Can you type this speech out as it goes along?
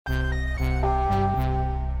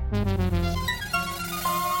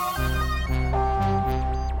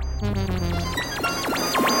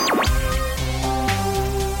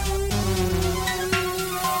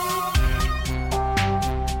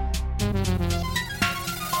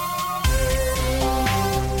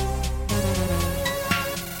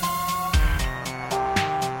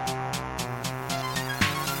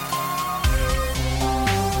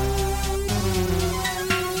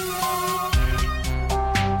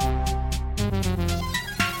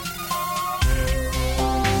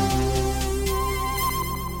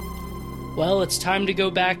Well, it's time to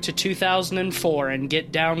go back to 2004 and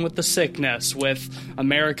get down with the sickness with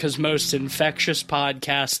America's most infectious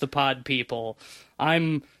podcast, The Pod People.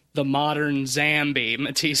 I'm the modern Zambi,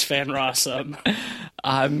 Matisse Van Rossum.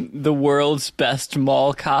 I'm the world's best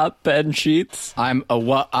mall cop, Ben Sheets. I'm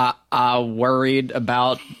worried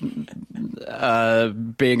about being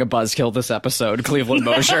a buzzkill this episode, Cleveland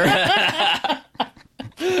Mosher.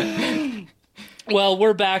 Well,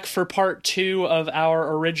 we're back for part 2 of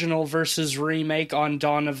our original versus remake on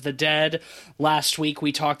Dawn of the Dead. Last week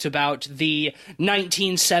we talked about the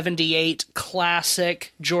 1978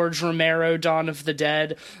 classic George Romero Dawn of the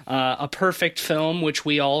Dead, a perfect film which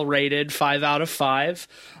we all rated 5 out of 5.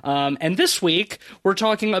 And this week we're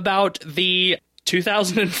talking about the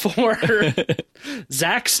 2004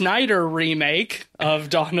 Zack Snyder remake of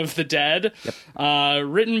Dawn of the Dead,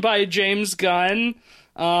 written by James Gunn,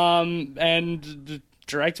 and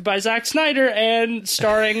directed by Zack Snyder, and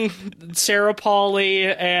starring Sarah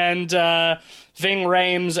Polley and Ving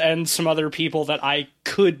Rhames and some other people that I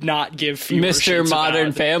could not give fewer Mr. shits Modern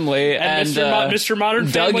about. Family and Mr. Modern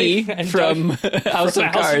Dougie Family and from House from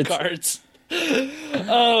of House Cards. of Cards.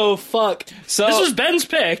 Oh fuck! So this was Ben's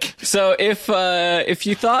pick. So if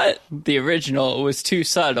you thought the original was too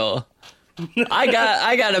subtle, I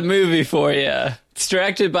got a movie for you. It's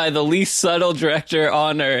directed by the least subtle director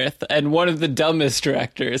on Earth and one of the dumbest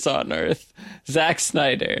directors on Earth, Zack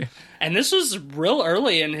Snyder. And this was real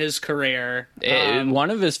early in his career.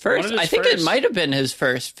 One of his first. I think it might have been his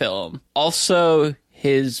first film. Also,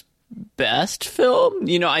 his best film.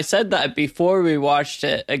 You know, I said that before we watched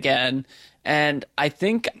it again, and I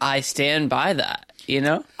think I stand by that. You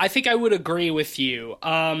know? I think I would agree with you.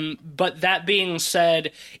 But that being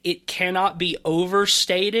said, it cannot be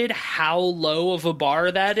overstated how low of a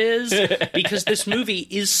bar that is, because this movie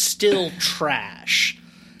is still trash.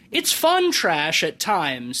 It's fun trash at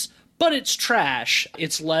times, but it's trash.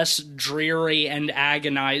 It's less dreary and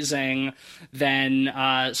agonizing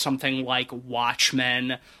than something like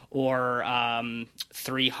Watchmen or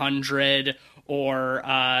 300 or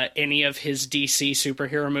any of his DC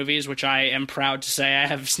superhero movies, which I am proud to say I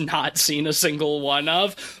have not seen a single one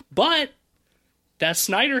of. But that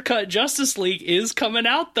Snyder Cut Justice League is coming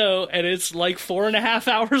out, though, and it's like 4.5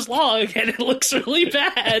 hours long, and it looks really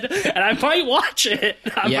bad, and I might watch it.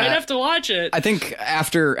 I might have to watch it. I think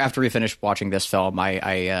after we finished watching this film,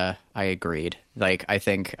 I agreed. Like, I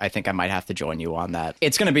think I might have to join you on that.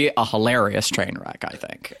 It's going to be a hilarious train wreck, I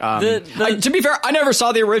think. To be fair, I never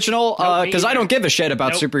saw the original because I don't give a shit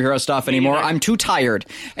about superhero stuff anymore. I'm too tired.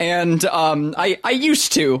 And I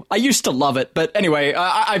used to love it. But anyway,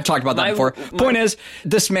 I've talked about that before. Point is,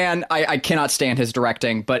 this man, I cannot stand his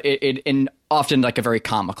directing, but it in often like a very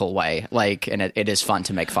comical way. Like, and it is fun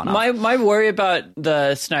to make fun of. My worry about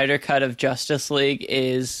the Snyder Cut of Justice League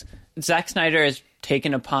is Zack Snyder has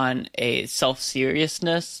taken upon a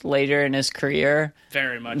self-seriousness later in his career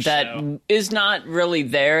very much that is not really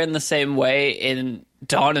there in the same way in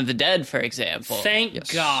Dawn of the Dead, for example.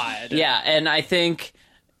 Thank God. Yeah, and I think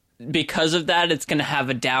because of that, it's going to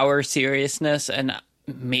have a dour seriousness and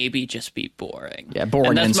maybe just be boring. Yeah, boring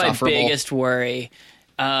and that's my insufferable. biggest worry.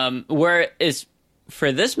 Whereas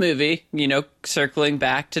for this movie, you know, circling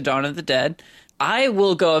back to Dawn of the Dead, I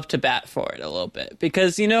will go up to bat for it a little bit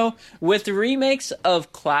because, you know, with remakes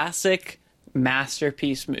of classic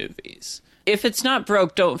masterpiece movies, if it's not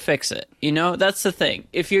broke, don't fix it. You know, that's the thing.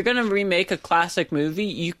 If you're going to remake a classic movie,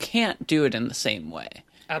 you can't do it in the same way.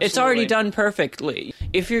 Absolutely. It's already done perfectly.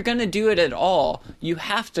 If you're going to do it at all, you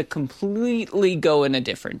have to completely go in a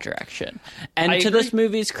different direction. And to this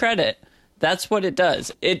movie's credit, that's what it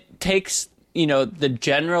does. It takes, you know, the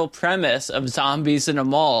general premise of zombies in a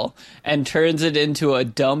mall and turns it into a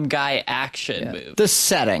dumb guy action movie. The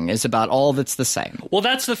setting is about all that's the same. Well,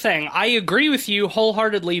 that's the thing. I agree with you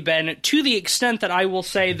wholeheartedly, Ben, to the extent that I will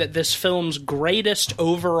say that this film's greatest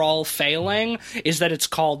overall failing is that it's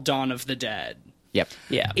called Dawn of the Dead. Yep.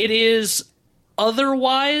 Yeah. It is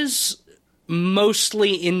otherwise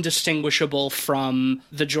mostly indistinguishable from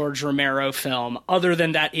the George Romero film, other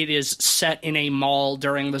than that it is set in a mall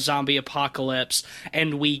during the zombie apocalypse,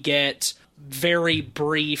 and we get very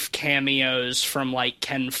brief cameos from, like,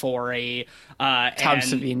 Ken Foree,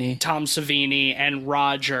 Tom Savini, and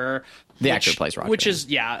Roger. The actor plays Roger. Which is,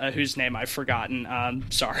 whose name I've forgotten.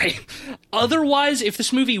 Sorry. Otherwise, if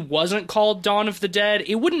this movie wasn't called Dawn of the Dead,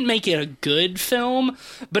 it wouldn't make it a good film,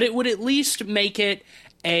 but it would at least make it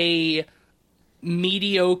a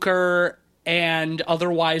mediocre and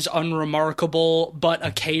otherwise unremarkable, but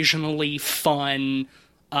occasionally fun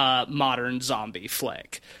modern zombie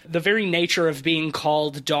flick. The very nature of being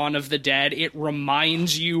called Dawn of the Dead, it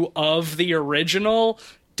reminds you of the original,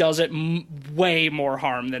 does it way more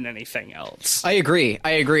harm than anything else. I agree.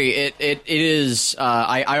 It is.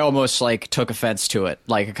 I almost like took offense to it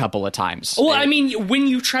like a couple of times. Well, I mean, when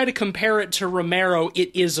you try to compare it to Romero,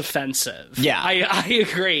 it is offensive. Yeah, I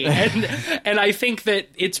agree, and I think that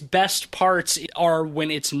its best parts are when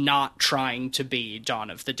it's not trying to be Dawn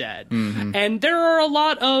of the Dead, and there are a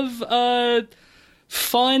lot of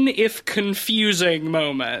fun if confusing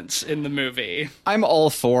moments in the movie. I'm all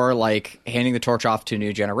for like handing the torch off to a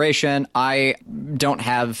new generation. I don't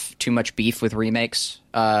have too much beef with remakes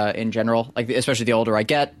in general. Like, especially the older I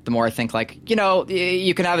get, the more I think like, you know,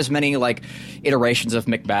 you can have as many like iterations of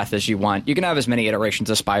Macbeth as you want. You can have as many iterations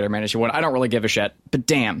of Spider-Man as you want. I don't really give a shit. But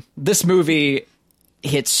damn, this movie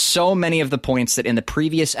hits so many of the points that in the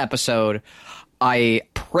previous episode I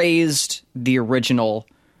praised the original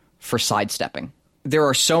for sidestepping. There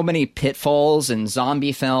are so many pitfalls in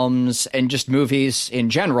zombie films and just movies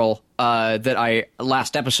in general that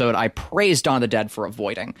last episode I praised Dawn of the Dead for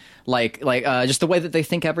avoiding. Like just the way that they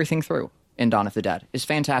think everything through in Dawn of the Dead is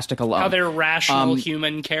fantastic alone. How they're rational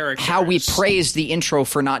human characters. How we praised the intro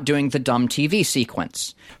for not doing the dumb TV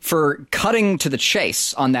sequence, for cutting to the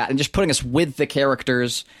chase on that and just putting us with the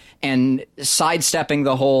characters and sidestepping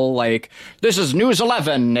the whole, like, this is News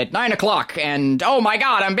 11 at 9 o'clock, and oh my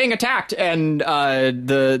god, I'm being attacked, and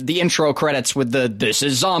the intro credits with the this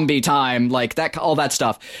is zombie time, like, that, all that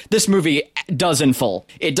stuff. This movie does in full.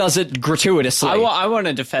 It does it gratuitously. I want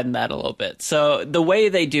to defend that a little bit. So the way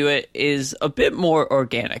they do it is a bit more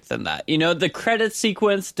organic than that. You know, the credit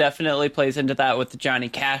sequence definitely plays into that with the Johnny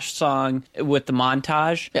Cash song, with the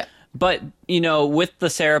montage. Yeah. But, you know, with the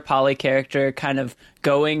Sarah Polley character kind of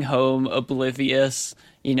going home oblivious,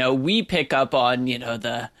 you know, we pick up on, you know,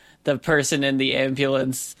 the person in the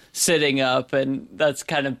ambulance sitting up, and that's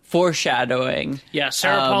kind of foreshadowing. Yeah,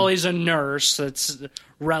 Sarah Polley's a nurse that's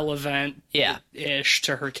relevant-ish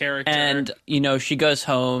to her character. And, you know, she goes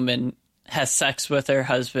home and has sex with her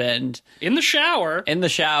husband. In the shower.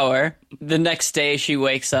 The next day she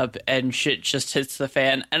wakes up and shit just hits the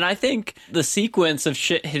fan. And I think the sequence of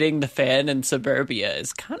shit hitting the fan in suburbia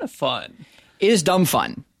is kind of fun. It is dumb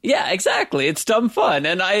fun. Yeah, exactly. It's dumb fun.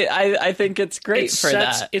 And I think it's great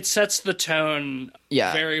that. It sets the tone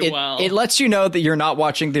very well. It lets you know that you're not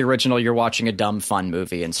watching the original, you're watching a dumb fun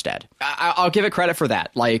movie instead. I'll give it credit for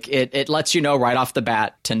that. Like, it lets you know right off the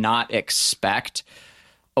bat to not expect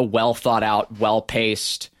a well thought out, well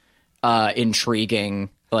paced, intriguing,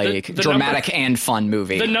 like dramatic and fun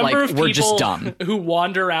movie. The number of people we're just dumb who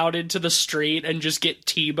wander out into the street and just get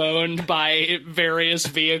T-boned by various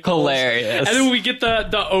vehicles. Hilarious. And then we get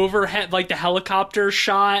the overhead, like the helicopter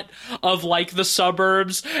shot of like the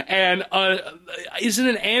suburbs, and isn't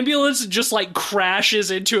an ambulance just like crashes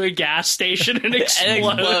into a gas station and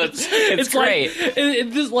explodes. It's great. Like,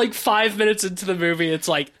 it's like 5 minutes into the movie, it's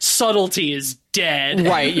like subtlety is dead.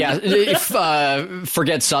 Right, yeah.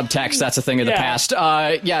 Forget subtext, that's a thing of the past.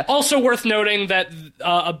 Yeah. Also worth noting that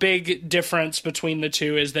a big difference between the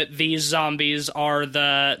two is that these zombies are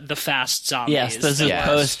the fast zombies. Yes, this is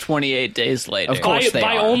post 28 Days Later. Of course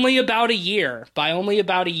by only about a year.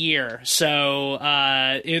 So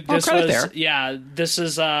this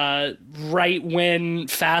is right when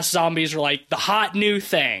fast zombies are like the hot new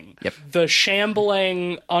thing. Yep. The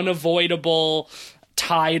shambling, unavoidable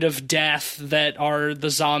tide of death that are the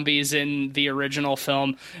zombies in the original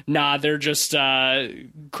film. Nah, they're just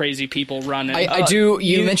crazy people running.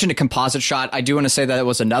 You mentioned a composite shot. I do want to say that it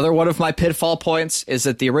was another one of my pitfall points, is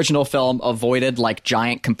that the original film avoided like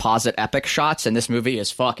giant composite epic shots, and this movie is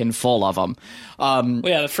fucking full of them.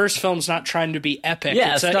 The first film's not trying to be epic.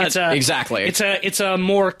 Yeah, exactly. It's a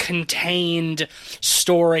more contained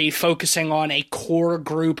story focusing on a core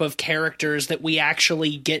group of characters that we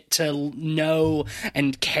actually get to know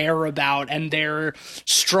and care about, and their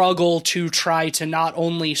struggle to try to not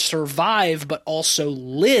only survive but also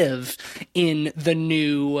live in the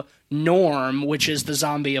new norm, which is the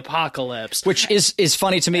zombie apocalypse. Which is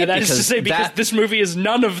funny to me, because this movie is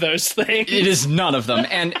none of those things. It is none of them.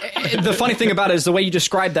 And the funny thing about it is the way you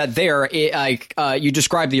describe that there, you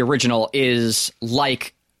describe the original is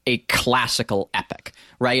like a classical epic,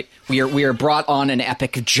 right? We are brought on an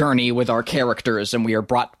epic journey with our characters, and we are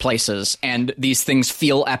brought places, and these things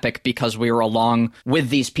feel epic because we are along with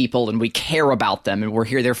these people and we care about them and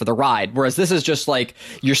we're there for the ride. Whereas this is just like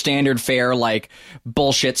your standard fare, like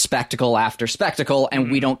bullshit spectacle after spectacle, and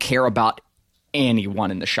we don't care about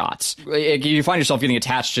anyone in the shots. You find yourself getting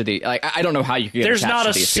attached to the I don't know how you can get There's attached not to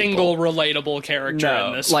a these single people. relatable character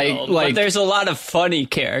in this film. But there's a lot of funny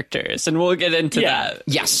characters, and we'll get into that.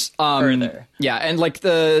 Yes. Further. Yeah, and like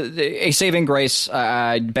a saving grace,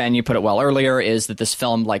 Ben, you put it well earlier, is that this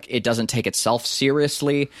film, like, it doesn't take itself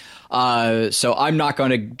seriously. So I'm not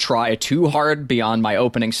going to try too hard beyond my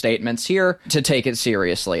opening statements here to take it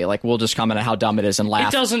seriously. Like, we'll just comment on how dumb it is and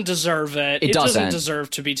laugh. It doesn't deserve it. It doesn't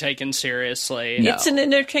deserve to be taken seriously. No. It's an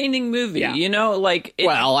entertaining movie, Yeah. you know? Like,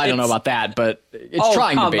 Well, I don't know about that, but it's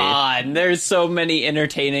trying to be. Come on. There's so many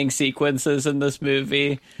entertaining sequences in this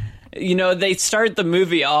movie. You know, they start the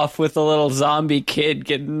movie off with a little zombie kid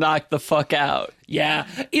getting knocked the fuck out. Yeah,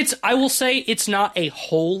 I will say it's not a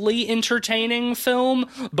wholly entertaining film,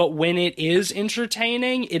 but when it is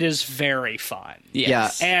entertaining, it is very fun.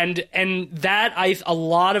 Yes. And that a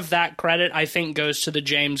lot of that credit I think goes to the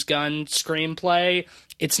James Gunn screenplay.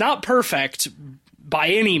 It's not perfect by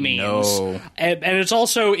any means. No. And it's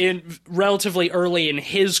also in relatively early in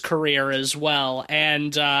his career as well.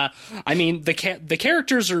 And I mean, the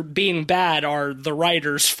characters are being bad are the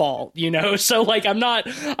writer's fault, you know? So like I'm not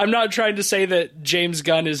trying to say that James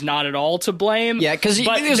Gunn is not at all to blame. Yeah, because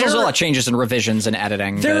there's also a lot of changes and revisions and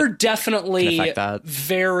editing. There are that definitely can affect that.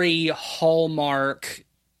 very hallmark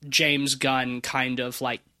James Gunn kind of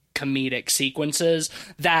like comedic sequences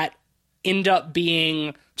that end up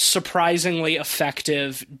being surprisingly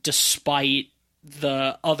effective despite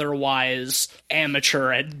the otherwise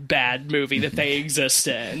amateur and bad movie that they exist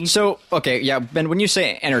in. So, okay, yeah, Ben, when you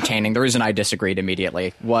say entertaining, the reason I disagreed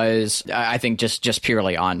immediately was, I think, just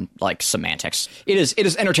purely on, like, semantics. It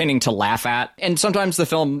is entertaining to laugh at, and sometimes the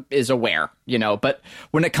film is aware, you know, but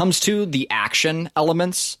when it comes to the action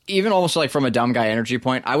elements, even almost, like, from a dumb guy energy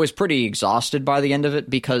point, I was pretty exhausted by the end of it,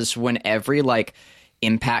 because when every, like,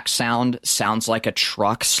 impact sounds like a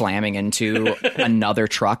truck slamming into another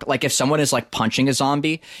truck. Like if someone is like punching a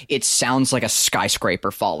zombie, it sounds like a skyscraper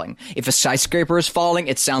falling. If a skyscraper is falling,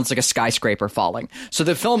 it sounds like a skyscraper falling. So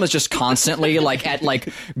the film is just constantly like at like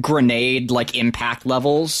grenade like impact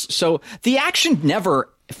levels. So the action never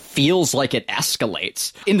feels like it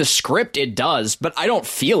escalates. In the script it does, but I don't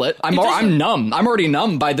feel it. I'm numb. I'm already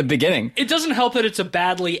numb by the beginning. It doesn't help that it's a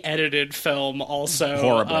badly edited film also.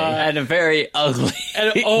 Horribly. And a very ugly.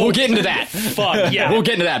 We'll get into that. Fuck, yeah. We'll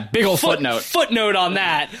get into that. Big old footnote. Footnote on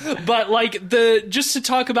that. But like just to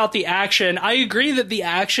talk about the action, I agree that the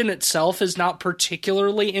action itself is not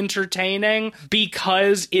particularly entertaining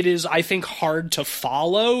because it is, I think, hard to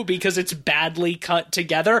follow because it's badly cut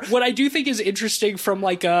together. What I do think is interesting from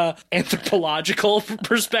like a anthropological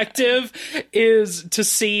perspective is to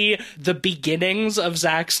see the beginnings of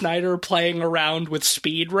Zack Snyder playing around with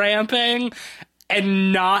speed ramping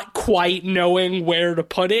and not quite knowing where to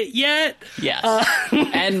put it yet. Yes.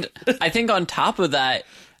 And I think on top of that,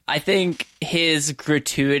 I think his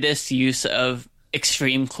gratuitous use of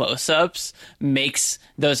extreme close-ups makes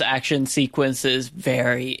those action sequences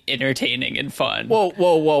very entertaining and fun.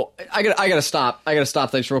 Whoa! I gotta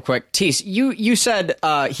stop things real quick. Tease, you said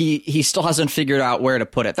he still hasn't figured out where to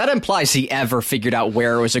put it. That implies he ever figured out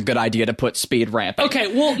where it was a good idea to put speed ramping.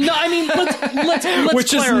 Okay, well, no, I mean, let's Which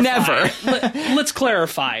clarify. is never. Let's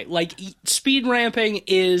clarify. Like, speed ramping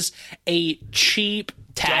is a cheap,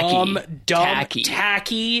 tacky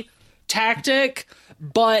tactic,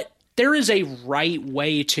 but there is a right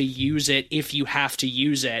way to use it if you have to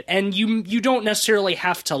use it. And you don't necessarily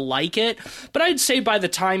have to like it, but I'd say by the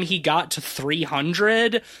time he got to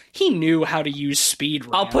 300, he knew how to use speed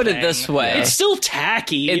ramping. I'll put it this way. It's still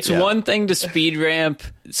tacky. It's one thing to speed ramp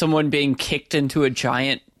someone being kicked into a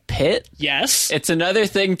giant pit. Yes. It's another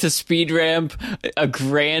thing to speed ramp a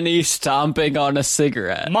granny stomping on a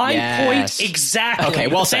cigarette. My Yes. point exactly. Okay,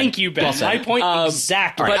 well said. Thank you, Ben. Well said. My point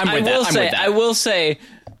exactly. all right, But I'm with that. I will say,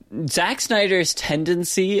 Zack Snyder's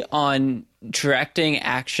tendency on directing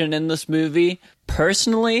action in this movie,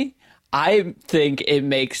 personally, I think it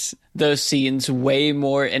makes those scenes way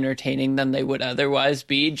more entertaining than they would otherwise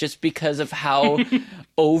be, just because of how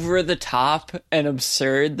over the top and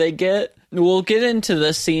absurd they get. We'll get into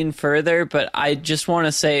this scene further, but I just want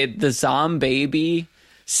to say the Zombaby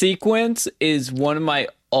sequence is one of my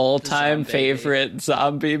all-time favorite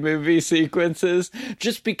zombie movie sequences,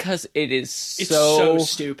 just because it's so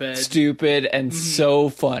stupid and so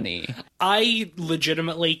funny. I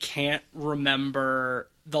legitimately can't remember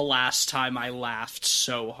the last time I laughed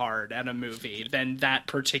so hard at a movie than that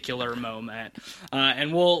particular moment.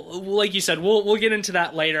 And we'll, like you said, we'll get into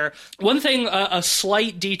that later. One thing, a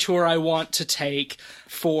slight detour I want to take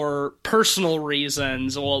for personal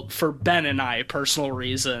reasons, well, for Ben and I, personal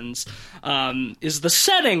reasons, is the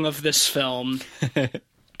setting of this film.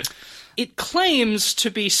 It claims to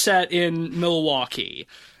be set in Milwaukee.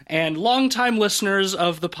 And longtime listeners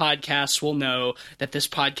of the podcast will know that this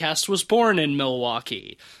podcast was born in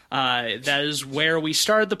Milwaukee. That is where we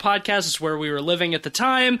started the podcast. It's where we were living at the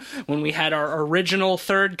time when we had our original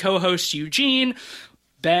third co-host, Eugene.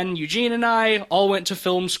 Ben, Eugene, and I all went to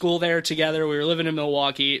film school there together. We were living in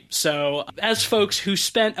Milwaukee. So as folks who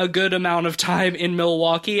spent a good amount of time in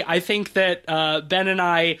Milwaukee, I think that Ben and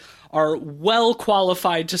I are well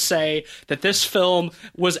qualified to say that this film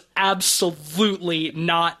was absolutely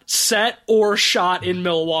not set or shot in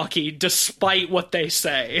Milwaukee, despite what they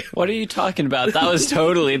say. What are you talking about? That was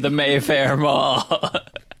totally the Mayfair Mall.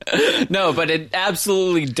 No, but it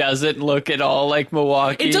absolutely doesn't look at all like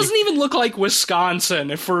Milwaukee. It doesn't even look like Wisconsin,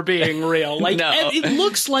 if we're being real. Like, No. It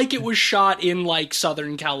looks like it was shot in, like,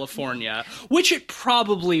 Southern California, which it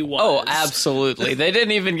probably was. Oh, absolutely. They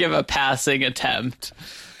didn't even give a passing attempt.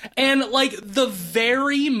 And, like, the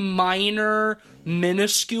very minor,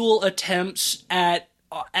 minuscule attempts at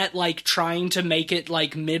like, trying to make it,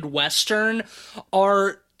 like, Midwestern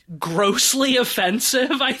are grossly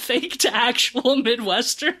offensive, I think, to actual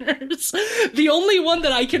Midwesterners. The only one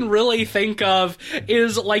that I can really think of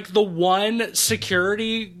is, like, the one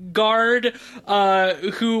security guard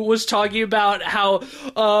who was talking about how,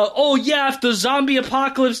 oh yeah, if the zombie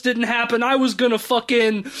apocalypse didn't happen, I was gonna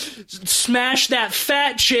fucking smash that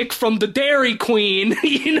fat chick from the Dairy Queen,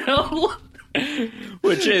 you know?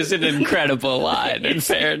 Which is an incredible line, in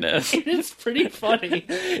fairness. It is pretty funny.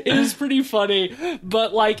 It is pretty funny.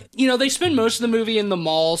 But, like, you know, they spend most of the movie in the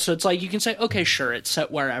mall, so it's like, you can say, okay, sure, it's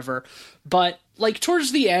set wherever. But, like,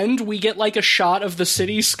 towards the end, we get, like, a shot of the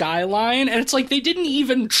city skyline, and it's like, they didn't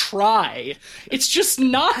even try. It's just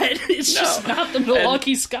not. It's just not the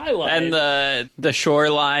Milwaukee skyline. And the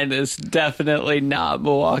shoreline is definitely not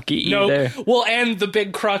Milwaukee either. Nope. Well, and the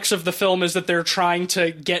big crux of the film is that they're trying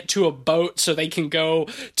to get to a boat so they can go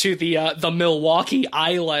to the Milwaukee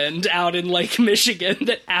Island out in Lake Michigan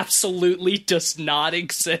that absolutely does not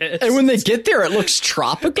exist. And when they get there, it looks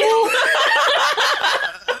tropical.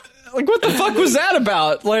 Like, what the fuck was that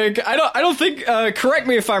about? Like, I don't think, correct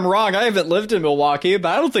me if I'm wrong, I haven't lived in Milwaukee, but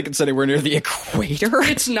I don't think it's anywhere near the equator.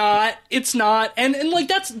 It's not. And like,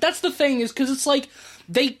 that's the thing, is because it's like,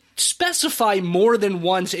 they specify more than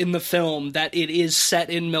once in the film that it is set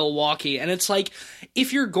in Milwaukee, and it's like,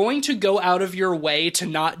 if you're going to go out of your way to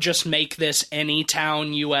not just make this any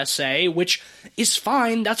town USA, which is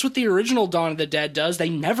fine, that's what the original Dawn of the Dead does, they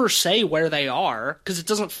never say where they are, because it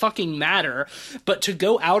doesn't fucking matter, but to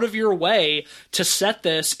go out of your way to set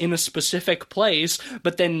this in a specific place,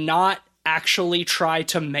 but then not actually try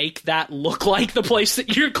to make that look like the place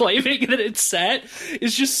that you're claiming that it's set,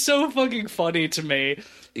 is just so fucking funny to me.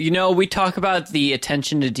 You know, we talk about the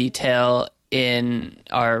attention to detail in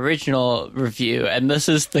our original review, and this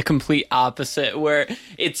is the complete opposite, where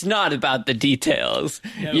it's not about the details.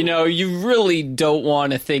 No. You know, you really don't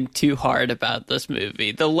want to think too hard about this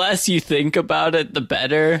movie. The less you think about it, the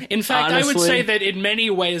better. In fact, honestly. I would say that in many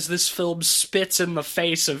ways this film spits in the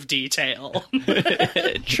face of detail.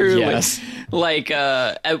 Truly. Yes. Like,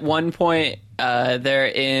 at one point, they're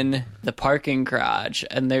in the parking garage,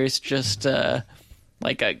 and there's just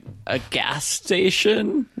like a gas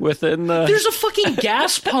station within the... There's a fucking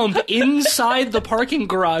gas pump inside the parking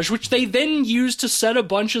garage, which they then use to set a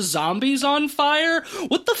bunch of zombies on fire.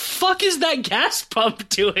 What the fuck is that gas pump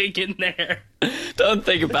doing in there? Don't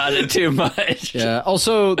think about it too much. Yeah.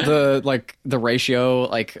 Also, the ratio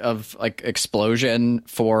of explosion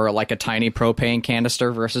for like a tiny propane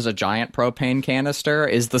canister versus a giant propane canister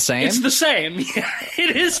is the same. It's the same. Yeah,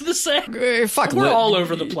 it is the same. We're all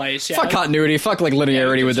over the place. Yeah. Fuck continuity. Fuck like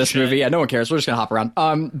linearity with this movie. Yeah, no one cares. We're just gonna hop around.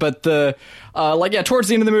 But towards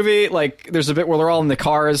the end of the movie, like there's a bit where they're all in the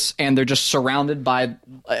cars and they're just surrounded by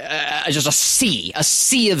just a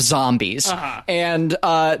sea of zombies, and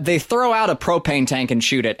they throw out a propane tank and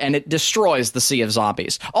shoot it, and it destroys the sea of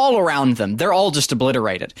zombies all around them. They're all just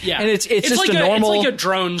obliterated. Yeah, and it's just like a normal. It's like a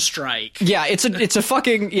drone strike. Yeah, it's a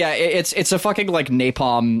fucking like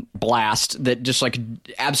napalm blast that just like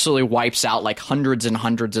absolutely wipes out like hundreds and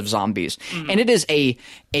hundreds of zombies, and it is a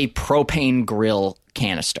propane grill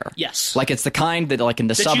canister. Yes. Like it's the kind that like in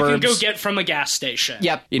the suburbs you can go get from a gas station.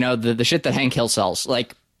 Yep. You know, the shit that Hank Hill sells.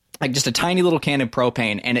 Like just a tiny little can of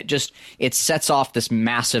propane, and it sets off this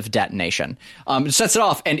massive detonation. It sets it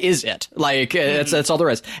off and is it. Like that's all there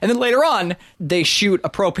is. And then later on, they shoot a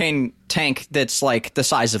propane tank that's like the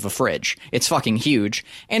size of a fridge. It's fucking huge.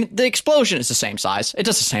 And the explosion is the same size. It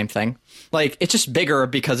does the same thing. Like, it's just bigger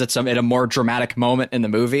because it's at a more dramatic moment in the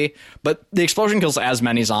movie. But the explosion kills as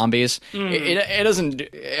many zombies. It doesn't...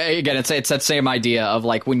 Again, it's that same idea of,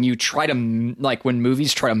 like, when you try to... Like, when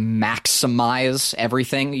movies try to maximize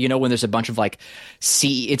everything, you know, when there's a bunch of, like,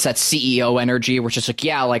 it's that CEO energy, where it's just like,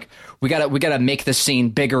 yeah, like, we gotta make this scene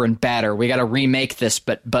bigger and better. We gotta remake this,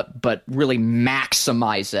 but really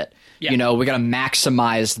maximize it. Yeah. You know, we gotta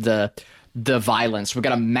maximize the violence. We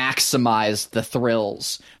gotta maximize the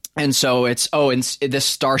thrills. And so it's this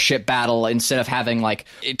starship battle, instead of having like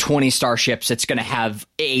 20 starships, it's going to have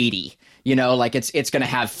 80. You know, like it's going to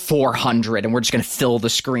have 400, and we're just going to fill the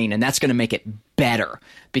screen, and that's going to make it better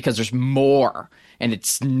because there's more. And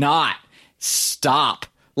it's not. Stop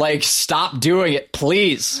doing it,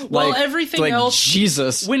 please. Well, everything else,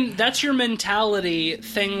 Jesus. When that's your mentality,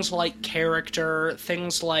 things like character,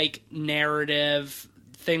 things like narrative,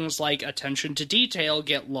 things like attention to detail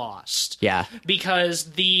get lost. Yeah.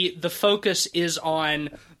 Because the focus is on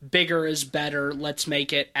bigger is better, let's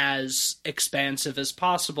make it as expansive as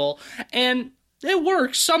possible. And it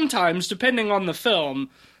works sometimes, depending on the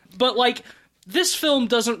film. But, like, this film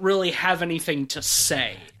doesn't really have anything to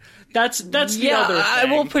say. That's the other thing. I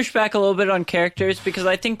will push back a little bit on characters, because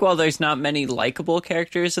I think while there's not many likable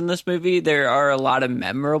characters in this movie, there are a lot of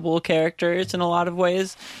memorable characters in a lot of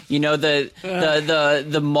ways. You know,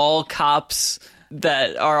 the mall cops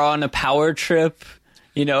that are on a power trip,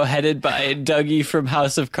 you know, headed by Dougie from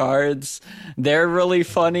House of Cards. They're really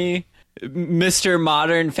funny. Mr.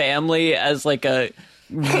 Modern Family as like a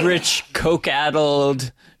rich,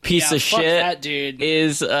 coke-addled piece of shit. That dude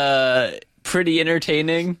is pretty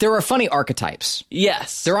entertaining. There are funny archetypes.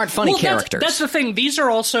 Yes. There aren't funny characters. That's the thing. These are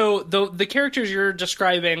also... The characters you're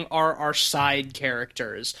describing are our side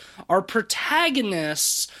characters. Our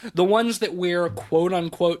protagonists, the ones that we're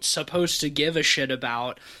quote-unquote supposed to give a shit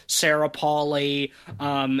about, Sarah Pauli,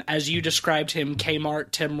 as you described him, Kmart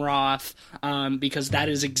Tim Roth, because that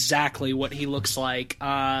is exactly what he looks like.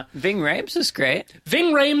 Ving Rhames is great.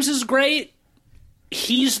 Ving Rhames is great.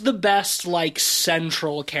 He's the best, like,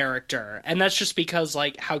 central character. And that's just because,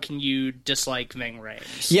 like, how can you dislike Ving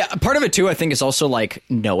Rhames? Yeah, part of it, too, I think, is also, like,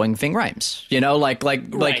 knowing Ving Rhames. You know, like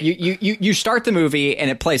Right. you start the movie and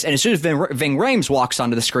it plays, and as soon as Ving Rhames walks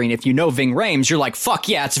onto the screen, if you know Ving Rhames, you're like, fuck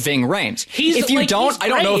yeah, it's Ving Rhames. If you don't, I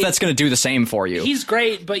don't know if that's going to do the same for you. He's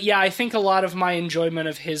great, but yeah, I think a lot of my enjoyment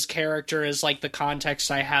of his character is, like, the context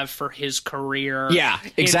I have for his career. Yeah,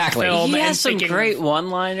 exactly. In film He and has some great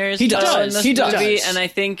one-liners. He does. In this He does. movie, and I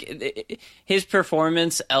think his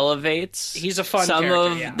performance elevates He's a fun some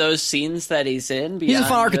character, of yeah. those scenes that he's in. He's a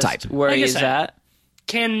fun beyond just archetype. Where Like I he's said, at.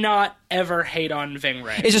 Cannot ever hate on Ving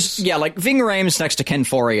Rhames. It's just, yeah, like Ving Rhames next to Ken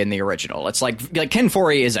Foree in the original. It's like Ken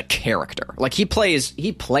Foree is a character. Like he plays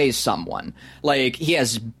someone. Like he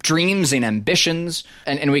has dreams and ambitions,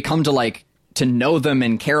 and we come to know them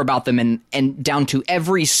and care about them and down to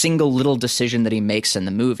every single little decision that he makes in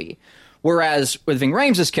the movie. Whereas with Ving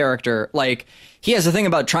Rhames' character, like, he has a thing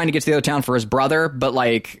about trying to get to the other town for his brother, but,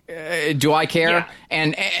 like, do I care? Yeah.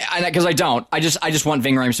 And because I don't. I just want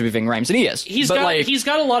Ving Rhames to be Ving Rhames, and he is. He's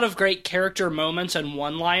got a lot of great character moments and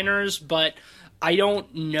one-liners, but I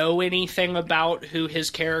don't know anything about who his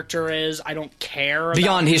character is. I don't care.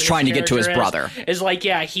 Beyond he's trying to get to his brother. It's like,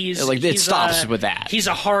 yeah, he's like, it stops with that. He's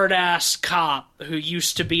a hard-ass cop who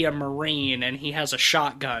used to be a Marine, and he has a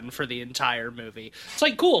shotgun for the entire movie. It's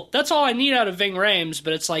like, cool. That's all I need out of Ving Rhames,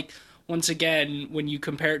 but it's like, once again, when you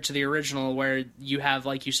compare it to the original, where you have,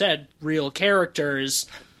 like you said, real characters,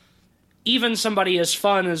 even somebody as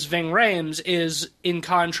fun as Ving Rhames is, in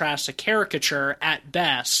contrast, a caricature at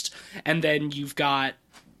best. And then you've got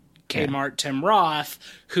Kmart Tim Roth,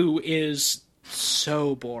 who is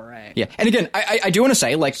so boring. Yeah, and again, I do want to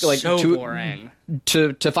say, boring.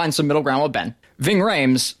 To find some middle ground with Ben. Ving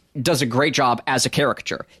Rhames does a great job as a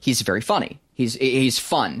caricature. He's very funny. He's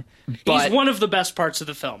fun. But he's one of the best parts of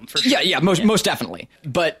the film, for sure. Yeah, most definitely.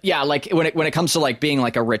 But yeah, like when it comes to like being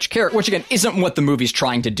like a rich character, which again isn't what the movie's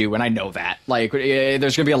trying to do, and I know that. Like,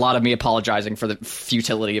 there's going to be a lot of me apologizing for the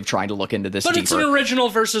futility of trying to look into this. But deeper. It's an original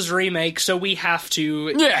versus remake, so we have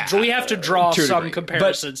to draw some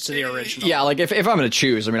comparisons to the original. Yeah, like if I'm going to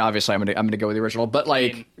choose, I mean, obviously I'm going to go with the original. But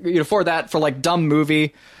like, for like dumb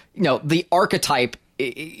movie, you know, the archetype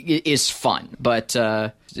is fun, but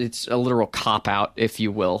it's a literal cop-out, if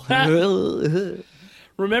you will.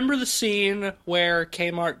 Remember the scene where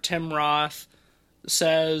Kmart Tim Roth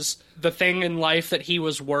says the thing in life that he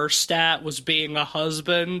was worst at was being a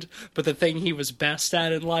husband, but the thing he was best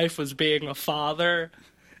at in life was being a father?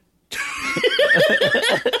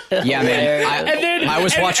 Yeah, man. I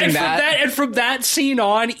was watching that. And from that scene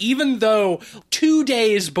on, even though 2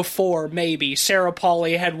 days before, maybe, Sarah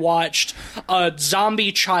Polley had watched a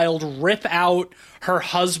zombie child rip out her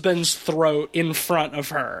husband's throat in front of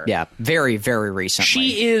her. Yeah, very, very recently.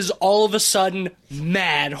 She is all of a sudden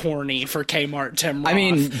mad horny for Kmart Tim Roth. I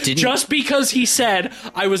mean, just because he said,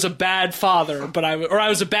 I was a bad father, I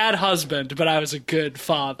was a bad husband, but I was a good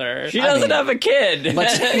father. She doesn't have a kid.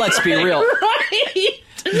 Let's be real. Right?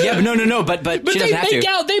 Yeah, but no, but she doesn't have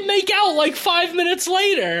to. They make out like 5 minutes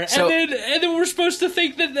later, So, and then we're supposed to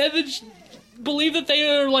think believe that they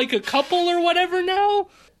are like a couple or whatever now.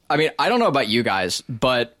 I mean, I don't know about you guys,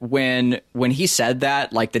 but when he said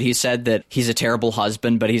that, like that he said that he's a terrible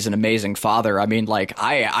husband, but he's an amazing father, I mean, like,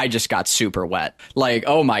 I just got super wet. Like,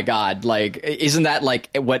 oh my God, like, isn't that like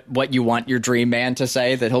what you want your dream man to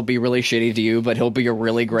say? That he'll be really shitty to you, but he'll be a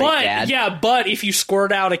really great dad? Yeah, but if you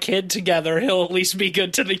squirt out a kid together, he'll at least be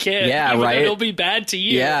good to the kid. Yeah, even right? though he'll be bad to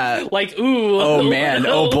you. Yeah. Like, ooh. Oh man,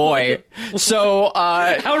 oh boy. So,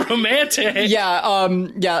 how romantic.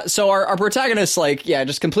 Yeah, so our protagonist, like,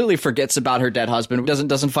 just completely forgets about her dead husband,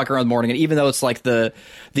 doesn't fuck around in the morning, and even though it's like the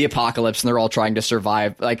apocalypse and they're all trying to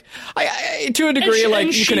survive, like, I to a degree,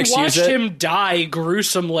 like, you can excuse it. She watched him die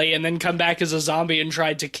gruesomely and then come back as a zombie and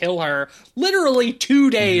tried to kill her literally 2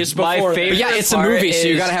 days before. My favorite yeah, it's a movie, so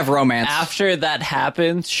you gotta have romance. After that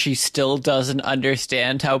happens, she still doesn't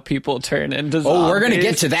understand how people turn into zombies. Oh, we're gonna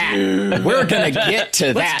get to that. We're gonna get to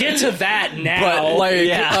that. Let's get to that now. But like,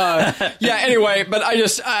 anyway, but I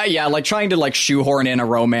just, like trying to like shoehorn in a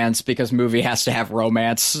romance because movie has to have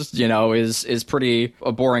romance, you know, is pretty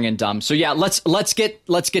boring and dumb. So yeah, let's get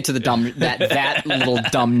to the dumb that little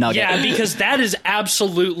dumb nugget. Yeah, because that is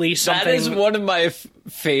absolutely something. That is one of my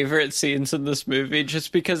favorite scenes in this movie,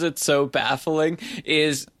 just because it's so baffling.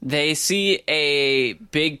 Is they see a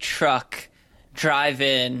big truck drive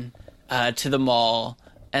in to the mall,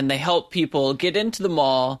 and they help people get into the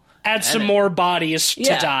mall. Add some more bodies to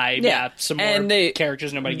die. Yeah, some more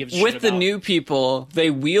characters nobody gives a shit about. With the new people,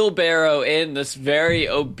 they wheelbarrow in this very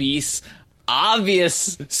obese,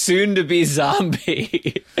 obvious soon-to-be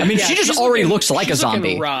zombie. I mean, she just already looks like a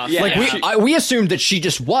zombie. Yeah, like we assumed that she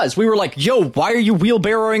just was. We were like, "Yo, why are you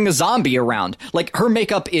wheelbarrowing a zombie around?" Like her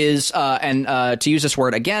makeup is, to use this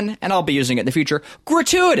word again, and I'll be using it in the future,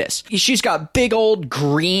 gratuitous. She's got big old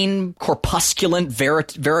green, corpusculent,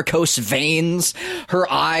 varicose veins.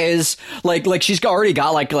 Her eyes, like she's already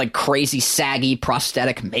got like crazy, saggy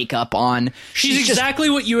prosthetic makeup on. She's exactly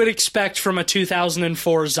what you would expect from a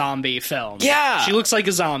 2004 zombie film. Yeah. She looks like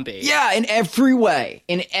a zombie. Yeah, in every way.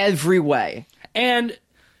 And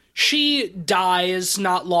she dies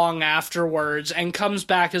not long afterwards and comes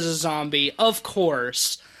back as a zombie, of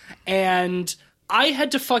course. And I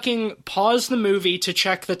had to fucking pause the movie to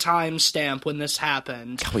check the timestamp when this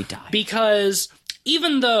happened. We died. Because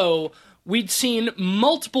even though we'd seen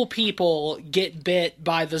multiple people get bit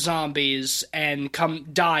by the zombies and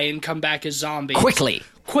die and come back as zombies. Quickly.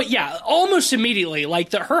 Yeah, almost immediately.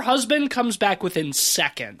 Like her husband comes back within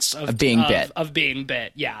seconds of being bit. Of being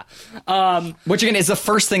bit, yeah. Which again is the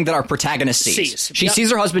first thing that our protagonist sees. She sees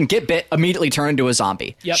her husband get bit, immediately turn into a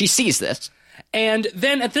zombie. Yep. She sees this. And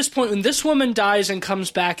then at this point, when this woman dies and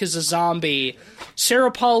comes back as a zombie,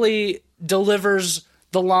 Sarah Polley delivers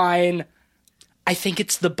the line, "I think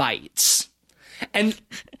it's the bites." And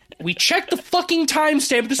we checked the fucking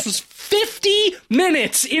timestamp. This was 50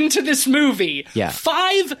 minutes into this movie. Yeah.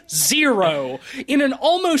 50 in an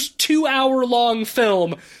almost 2-hour long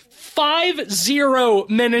film. 50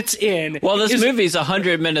 minutes in. Well, this movie's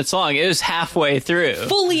 100 minutes long. It was halfway through.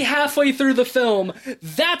 Fully halfway through the film.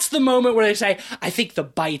 That's the moment where they say, "I think the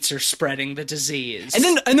bites are spreading the disease."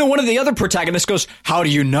 And then one of the other protagonists goes, "How do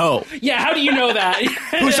you know?" Yeah, how do you know that?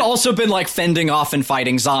 Who's also been like fending off and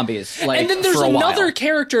fighting zombies. Like, and then there's for a another while.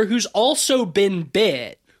 character who's also been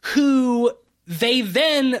bit, who they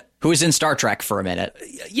then... Who was in Star Trek for a minute.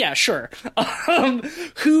 Yeah, sure.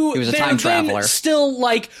 He was a time traveler. Still,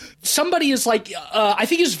 like, somebody is like, I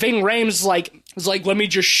think it's Ving Rhames is like, "Let me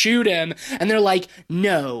just shoot him." And they're like,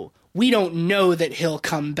 "No, we don't know that he'll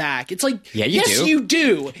come back." It's like, yeah, yes, do. you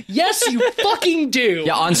do. Yes, you fucking do.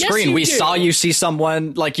 Yeah, on screen, we saw you see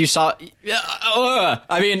someone, like you saw...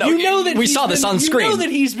 I mean, you know that we saw this on screen. You know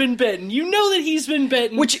that he's been bitten. You know that he's been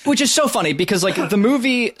bitten. Which is so funny, because like the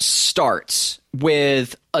movie starts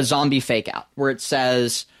with a zombie fake out where it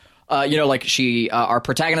says, like our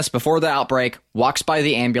protagonist before the outbreak walks by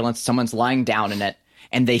the ambulance, someone's lying down in it,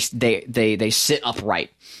 and they sit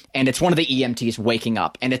upright. And it's one of the EMTs waking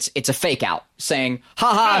up, and it's a fake out saying,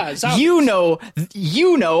 haha, you know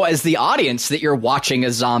as the audience that you're watching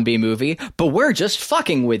a zombie movie, but we're just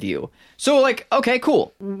fucking with you. So like, okay,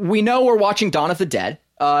 cool. We know we're watching Dawn of the Dead.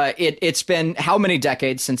 It's been how many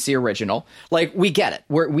decades since the original? Like, we get it.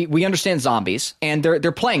 We understand zombies, and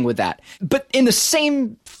they're playing with that. But in the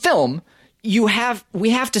same film, we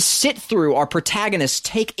have to sit through our protagonists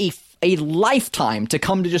take a lifetime to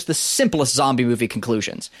come to just the simplest zombie movie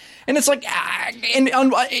conclusions. And it's like,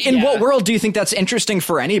 in what world do you think that's interesting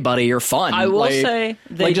for anybody or fun? I will say...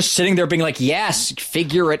 Like just sitting there being like, yes,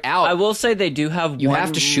 figure it out. I will say they do have you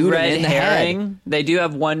have to shoot it in the head. They do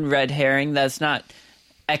have one red herring that's not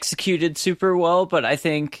executed super well, but I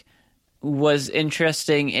think was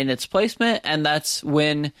interesting in its placement, and that's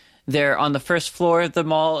when they're on the first floor of the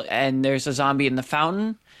mall and there's a zombie in the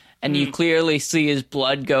fountain. And you clearly see his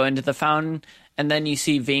blood go into the fountain, and then you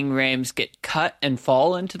see Ving Rhames get cut and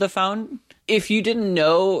fall into the fountain. If you didn't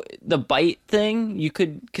know the bite thing, you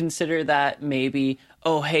could consider that maybe,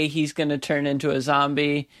 oh, hey, he's going to turn into a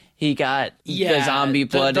zombie. He got the zombie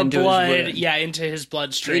blood into his wound. Yeah, into his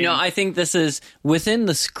bloodstream. You know, I think this is within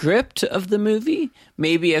the script of the movie,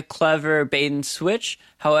 maybe a clever bait and switch.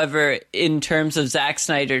 However, in terms of Zack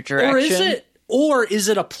Snyder direction... Or is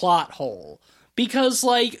it a plot hole? Because,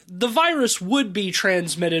 like, the virus would be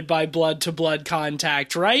transmitted by blood-to-blood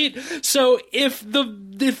contact, right? So if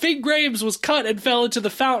Ving Rhames was cut and fell into the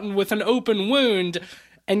fountain with an open wound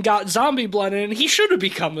and got zombie blood in it, he should have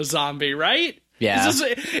become a zombie, right? Yeah. Is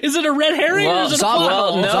it a red herring or is it a plot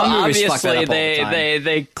hole? No, obviously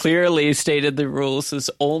they clearly stated the rules as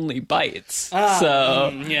only bites.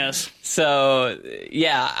 Yes. So,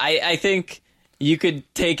 yeah, I think you could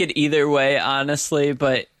take it either way, honestly,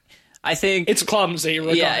 but... I think it's clumsy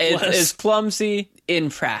regardless. Yeah, it's clumsy in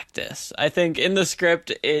practice. I think in the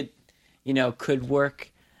script it, could work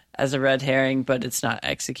as a red herring, but it's not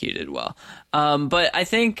executed well. But I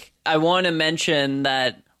think I want to mention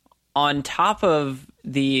that on top of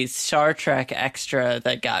the Star Trek extra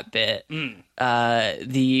that got bit,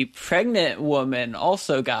 the pregnant woman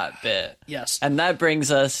also got bit. Yes. And that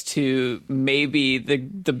brings us to maybe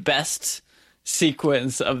the best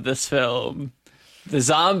sequence of this film. The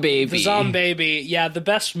Zombaby. Yeah, the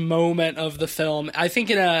best moment of the film. I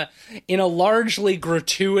think in a largely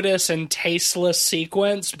gratuitous and tasteless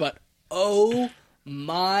sequence, but oh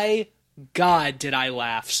my God, did I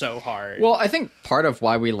laugh so hard. Well, I think part of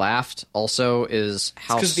why we laughed also is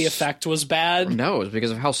how... because the effect was bad? No, it's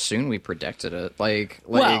because of how soon we predicted it.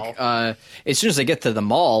 As soon as they get to the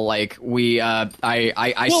mall, like,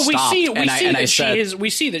 I stopped we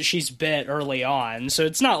see that she's bit early on, so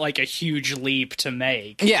it's not like a huge leap to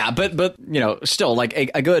make. Yeah, but still,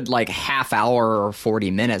 like, a good, like, half hour or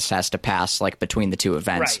 40 minutes has to pass, like, between the two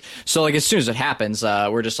events. Right. So, like, as soon as it happens,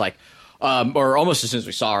 we're just like... or almost as soon as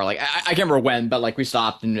we saw her, like, I can't remember when, but, like, we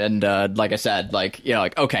stopped and like I said, like,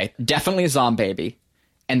 okay, definitely a Zombaby.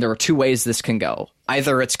 And there are two ways this can go.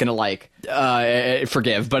 Either it's gonna, like,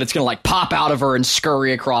 forgive, but it's gonna, like, pop out of her and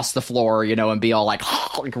scurry across the floor, and be all, like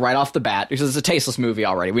right off the bat. Because it's a tasteless movie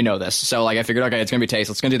already. We know this. So, like, I figured, okay, it's gonna be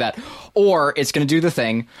tasteless. It's gonna do that. Or it's gonna do the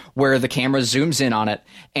thing where the camera zooms in on it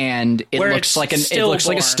and it looks like a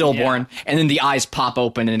stillborn. Yeah. And then the eyes pop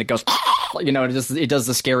open and it goes, it does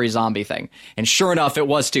the scary zombie thing. And sure enough, it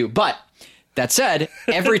was too. But that said,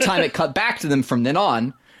 every time it cut back to them from then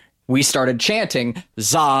on, we started chanting,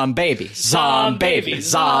 Zombaby, Zombaby,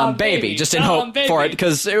 Zombaby, just in hope for it,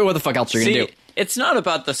 because what the fuck else are you going to do? It's not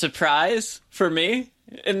about the surprise for me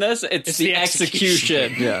in this, it's the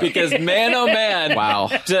execution. Yeah. Because man, oh man,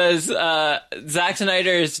 wow, does Zack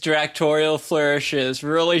Snyder's directorial flourishes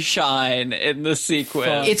really shine in the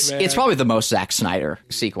sequence. It's probably the most Zack Snyder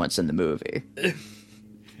sequence in the movie.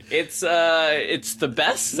 It's the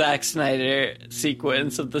best Zack Snyder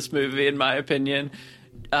sequence of this movie, in my opinion.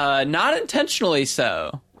 Not intentionally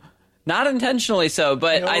so.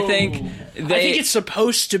 But no. I think it's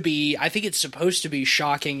supposed to be. I think it's supposed to be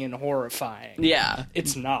shocking and horrifying. Yeah,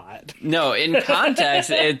 it's not. No, in context,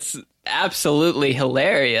 it's absolutely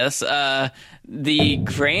hilarious. The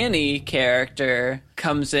granny character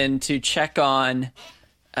comes in to check on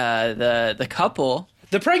the couple.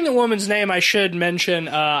 The pregnant woman's name, I should mention,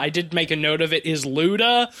 I did make a note of it, is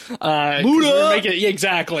Luda. Luda!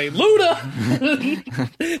 Exactly.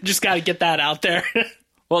 Luda! Just gotta get that out there.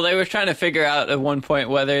 Well, they were trying to figure out at one point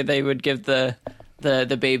whether they would give the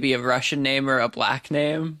baby a Russian name or a black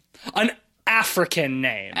name. An African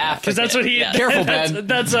name, because that's what he. Yeah. Careful, Ben.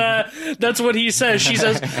 That's what he says. She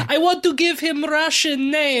says, "I want to give him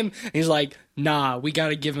Russian name." He's like, "Nah, we got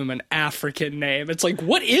to give him an African name." It's like,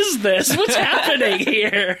 what is this? What's happening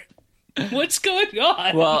here? What's going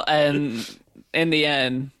on? Well, and in the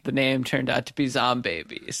end, the name turned out to be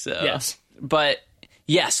Zombaby. So Yes. But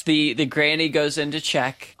yes, the granny goes in to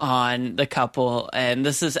check on the couple, and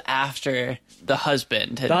this is after the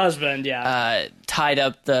husband had tied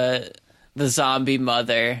up the zombie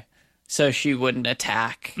mother so she wouldn't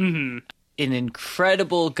attack. Mm-hmm. An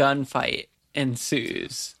incredible gunfight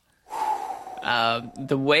ensues.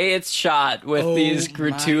 The way it's shot with these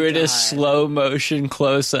gratuitous slow motion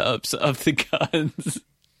close-ups of the guns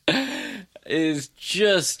is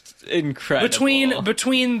just incredible.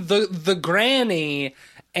 Between the granny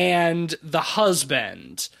and the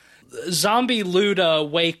husband, zombie Luda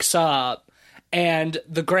wakes up and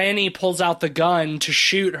the granny pulls out the gun to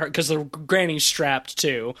shoot her because the granny's strapped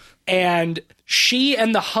too, and she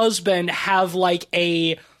and the husband have like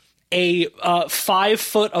a 5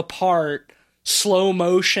 foot apart slow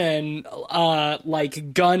motion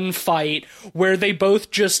like gunfight where they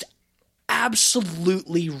both just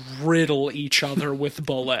absolutely riddle each other with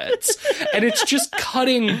bullets. And it's just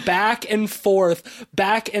cutting back and forth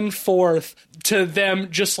to them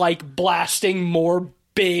just like blasting more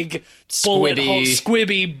big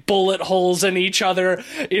squibby bullet holes in each other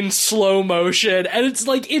in slow motion. And it's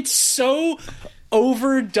like, it's so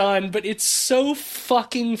overdone, but it's so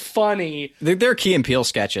fucking funny. They're Key and Peele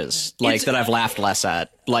sketches, like, that I've laughed less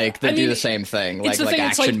at. Like, they do the same thing. Like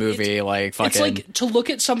action movie, like, fucking... It's like, to look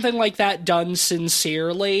at something like that done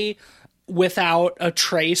sincerely without a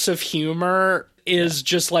trace of humor is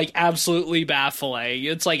just, like, absolutely baffling.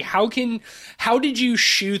 It's like, how did you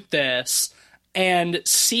shoot this and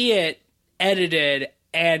see it edited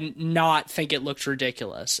and not think it looked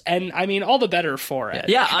ridiculous? And I mean, all the better for it.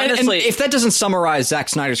 Yeah, honestly, and if that doesn't summarize Zack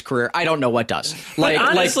Snyder's career, I don't know what does. Like,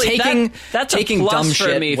 honestly, that's taking a plus dumb for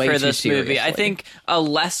shit me way for too this movie. seriously. I think a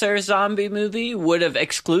lesser zombie movie would have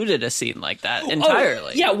excluded a scene like that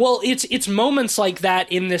entirely. Oh, yeah, well, it's moments like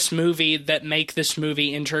that in this movie that make this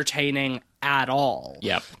movie entertaining at all.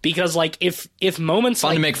 Yep. Because like if moments Fun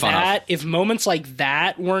like to make fun that, of. if moments like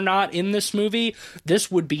that were not in this movie, this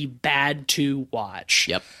would be bad to watch.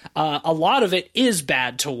 Yep. A lot of it is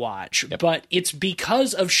bad to watch, but it's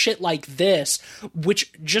because of shit like this,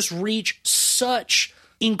 which just reach such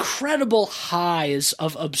incredible highs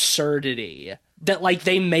of absurdity, that like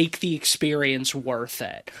they make the experience worth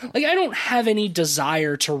it. Like, I don't have any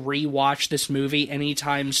desire to rewatch this movie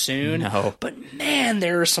anytime soon. No. But man,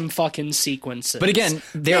 there are some fucking sequences. But again,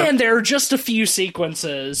 there are just a few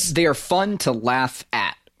sequences. They are fun to laugh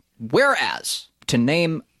at. Whereas, to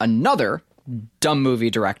name another dumb movie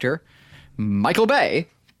director, Michael Bay,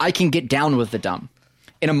 I can get down with the dumb.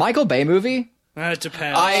 In a Michael Bay movie, It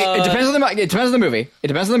depends. it depends on the movie. It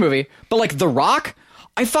depends on the movie. But like The Rock,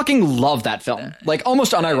 I fucking love that film. Like,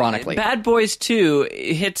 almost unironically. Bad Boys 2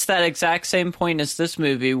 hits that exact same point as this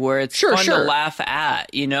movie, where it's fun to laugh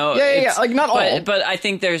at, you know? Yeah. Like, not all. But I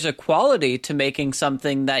think there's a quality to making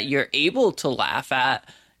something that you're able to laugh at,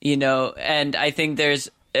 you know? And I think there's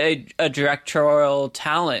a directorial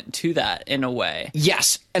talent to that in a way.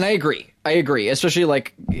 Yes, and I agree, especially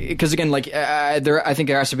like, because again, like, I think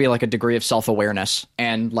there has to be like a degree of self-awareness,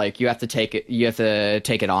 and like you have to take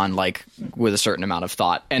it on like with a certain amount of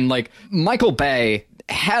thought. And like, Michael Bay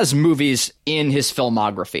has movies in his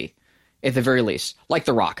filmography, at the very least, like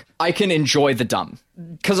The Rock. I can enjoy the dumb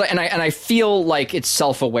because I feel like it's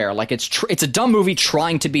self-aware, like it's a dumb movie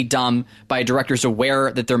trying to be dumb by a director's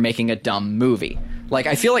aware that they're making a dumb movie. Like,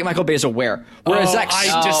 I feel like Michael Bay is aware. Whereas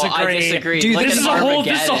I disagree. Dude, like, this is a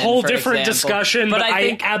whole different example. discussion. But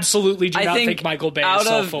I absolutely do not think Michael Bay is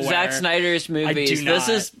self-aware. Out of Zack Snyder's movies, this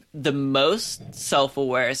is the most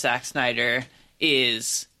self-aware Zack Snyder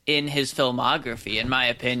is in his filmography, in my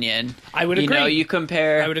opinion. I would agree. You know, you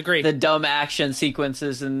compare I would agree. the dumb action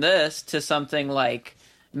sequences in this to something like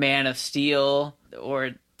Man of Steel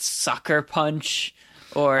or Sucker Punch,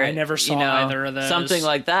 or I never saw either of those. Something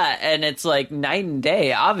like that, and it's like night and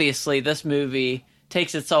day. Obviously, this movie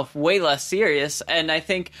takes itself way less serious, and I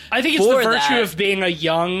think it's the virtue of being a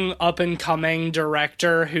young, up-and-coming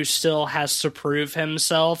director who still has to prove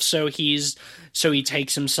himself, so he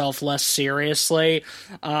takes himself less seriously.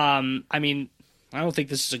 I mean, I don't think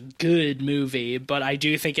this is a good movie, but I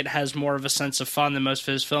do think it has more of a sense of fun than most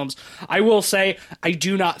of his films. I will say, I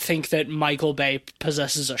do not think that Michael Bay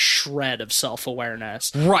possesses a shred of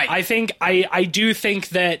self-awareness. Right. I do think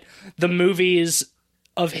that the movies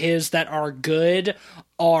of his that are good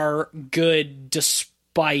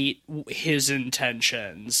despite his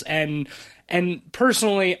intentions. And And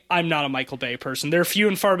personally, I'm not a Michael Bay person. They're few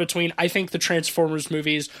and far between. I think the Transformers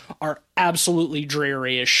movies are absolutely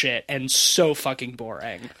dreary as shit and so fucking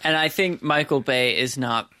boring. And I think Michael Bay is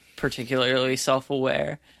not particularly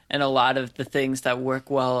self-aware, and a lot of the things that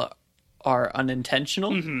work well are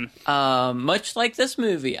unintentional. Much like this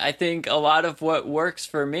movie, I think a lot of what works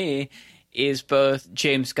for me is both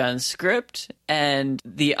James Gunn's script and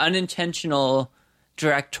the unintentional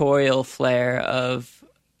directorial flair of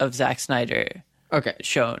Zack Snyder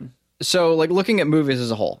shown. So, like, looking at movies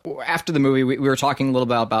as a whole, after the movie, we were talking a little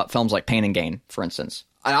bit about films like Pain and Gain, for instance.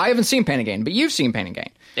 I haven't seen Pain and Gain, but you've seen Pain and Gain.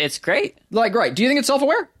 It's great. Like, right. Do you think it's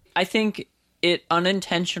self-aware? I think it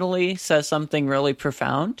unintentionally says something really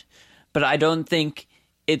profound, but I don't think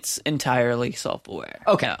it's entirely self-aware.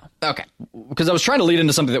 Okay. No. Okay. Because I was trying to lead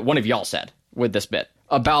into something that one of y'all said with this bit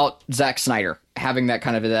about Zack Snyder having that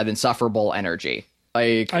kind of that insufferable energy.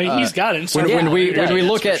 Like, I mean, he's got it. When we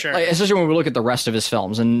look at, sure. like, especially when we look at the rest of his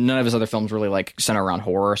films, and none of his other films really like center around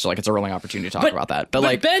horror, so like it's a really opportunity to talk about that. But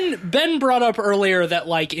like Ben brought up earlier that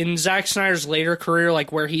like in Zack Snyder's later career,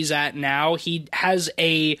 like where he's at now, he has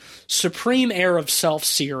a supreme air of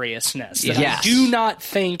self-seriousness that I do not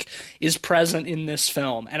think is present in this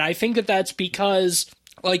film, and I think that that's because,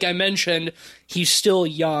 like I mentioned, he's still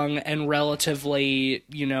young and relatively,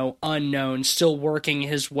 unknown, still working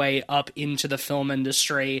his way up into the film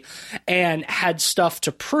industry and had stuff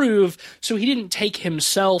to prove, so he didn't take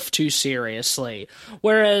himself too seriously.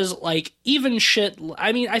 Whereas, like, even shit,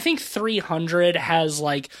 I mean, I think 300 has,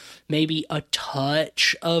 like, maybe a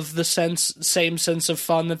touch of the same sense of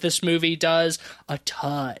fun that this movie does. A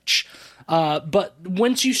touch. But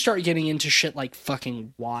once you start getting into shit like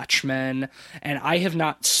fucking Watchmen, and I have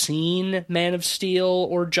not seen Man of Steel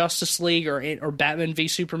or Justice League or Batman v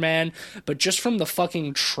Superman, but just from the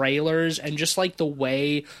fucking trailers and just like the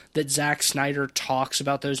way that Zack Snyder talks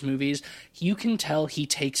about those movies, you can tell he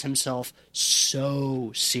takes himself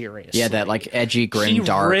so seriously. Yeah, that like edgy, grim,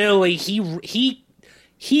 dark.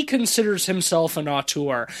 He considers himself an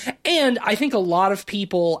auteur. And I think a lot of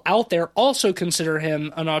people out there also consider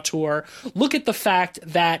him an auteur. Look at the fact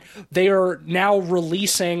that they are now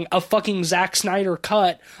releasing a fucking Zack Snyder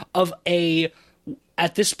cut of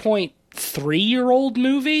at this point, 3-year-old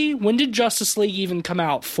movie? When did Justice League even come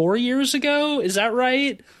out? 4 years ago? Is that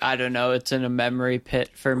right? I don't know. It's in a memory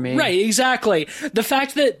pit for me. Right, exactly. The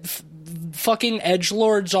fact that fucking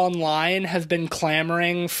edgelords online have been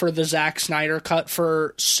clamoring for the Zack Snyder cut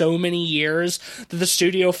for so many years that the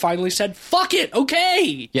studio finally said, fuck it,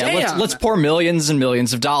 okay, yeah, let's pour millions and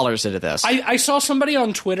millions of dollars into this. I saw somebody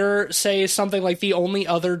on Twitter say something like the only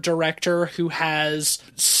other director who has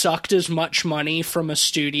sucked as much money from a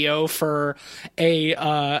studio for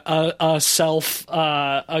a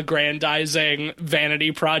self-aggrandizing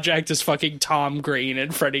vanity project is fucking Tom Green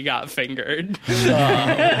and Freddy Got Fingered. Which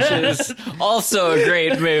is also a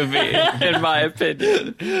great movie, in my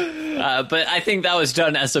opinion. But I think that was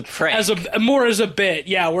done as a prank. More as a bit,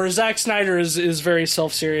 yeah, where Zack Snyder is very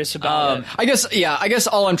self-serious about it. I guess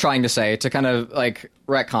all I'm trying to say, to kind of like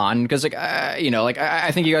retcon, because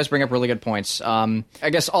I think you guys bring up really good points. I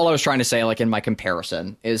guess all I was trying to say, like in my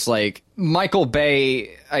comparison, is like Michael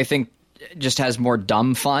Bay, I think, just has more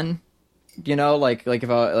dumb fun. Like if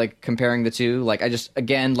I like comparing the two, like I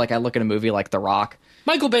look at a movie like The Rock.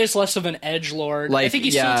 Michael Bay is less of an edgelord. Like, I think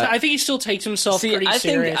he still takes himself pretty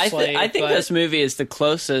seriously. I think this movie is the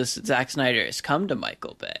closest Zack Snyder has come to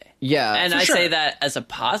Michael Bay. Yeah, and I say that as a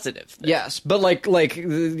positive thing. Yes, but like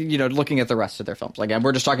looking at the rest of their films, like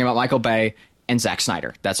we're just talking about Michael Bay and Zack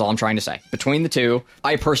Snyder. That's all I'm trying to say. Between the two,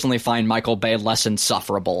 I personally find Michael Bay less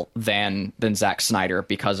insufferable than Zack Snyder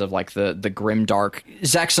because of like the grim dark.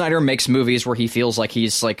 Zack Snyder makes movies where he feels like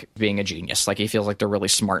he's like being a genius, like he feels like they're really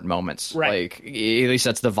smart moments. Right. Like at least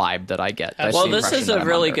that's the vibe that I get. That's this is a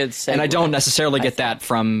really good segue. And I don't necessarily get that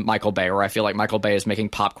from Michael Bay, where I feel like Michael Bay is making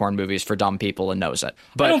popcorn movies for dumb people and knows it.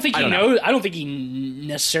 But I don't think he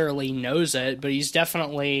necessarily knows it, but he's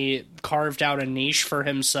definitely carved out a niche for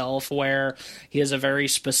himself where he has a very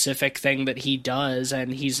specific thing that he does,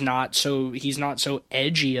 and he's not so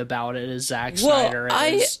edgy about it as Zack Snyder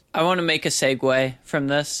is. I want to make a segue from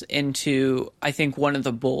this into, I think, one of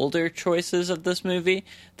the bolder choices of this movie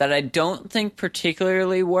that I don't think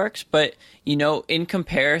particularly works, but, in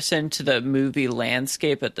comparison to the movie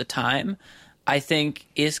landscape at the time, I think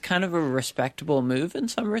is kind of a respectable move in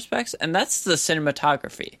some respects, and that's the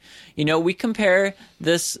cinematography. We compare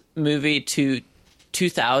this movie to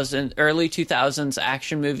early 2000s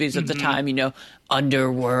action movies at the time,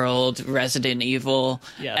 Underworld, Resident Evil,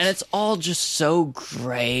 yes. And it's all just so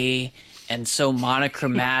gray and so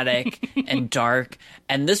monochromatic and dark.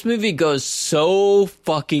 And this movie goes so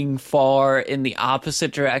fucking far in the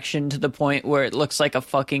opposite direction to the point where it looks like a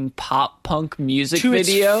fucking pop punk music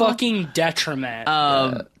video. Its fucking detriment.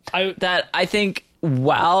 That I think,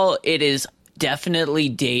 while it is definitely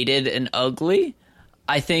dated and ugly,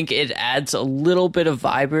 I think it adds a little bit of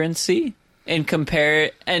vibrancy and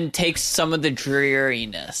takes some of the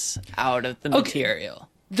dreariness out of the material.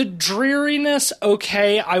 The dreariness,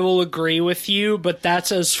 okay, I will agree with you, but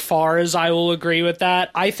that's as far as I will agree with that.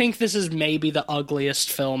 I think this is maybe the ugliest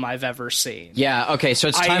film I've ever seen. Yeah, okay, so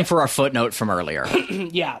it's time for our footnote from earlier.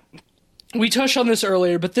 Yeah. We touched on this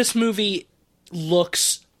earlier, but this movie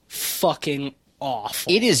looks fucking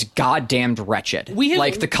awful. It is goddamned wretched.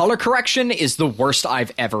 The color correction is the worst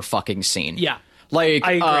I've ever fucking seen. Yeah.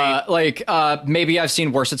 I agree. Maybe I've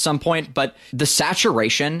seen worse at some point, but the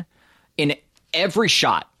saturation in every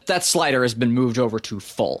shot, that slider has been moved over to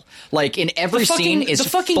full. Like, in every scene is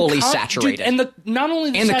fully saturated. Dude, and not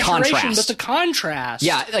only the saturation, contrast. but the contrast.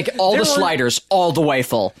 Yeah, like all the sliders all the way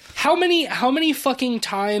full. How many fucking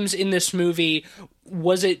times in this movie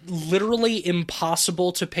was it literally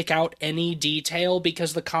impossible to pick out any detail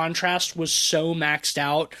because the contrast was so maxed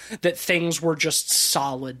out that things were just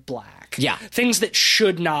solid black? Yeah. Things that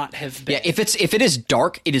should not have been. Yeah, if it is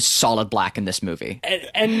dark, it is solid black in this movie.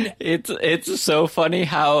 And it's so funny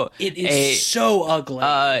how it is so ugly.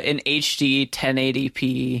 An HD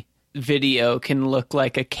 1080p video can look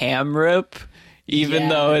like a cam rip, even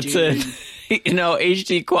though it's a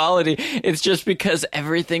HD quality. It's just because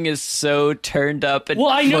everything is so turned up and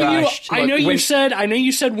I know you crushed.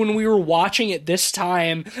 you said when we were watching it this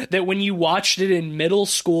time that when you watched it in middle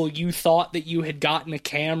school you thought that you had gotten a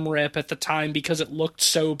cam rip at the time because it looked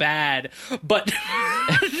so bad, but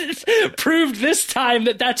proved this time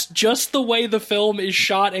that that's just the way the film is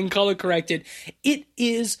shot and color corrected. It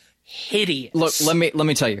is hideous. Look, let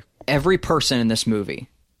me tell you, every person in this movie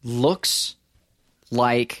looks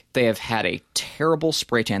like they have had a terrible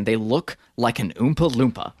spray tan. They look like an Oompa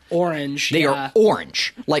Loompa. Orange. They are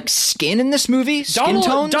orange. Like, skin in this movie, skin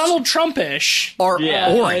tones Donald Trumpish are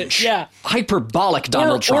orange. Hyperbolic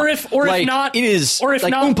Donald Trump. Or if not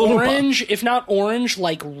Oompa orange, Loompa. if not orange,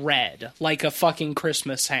 like red, like a fucking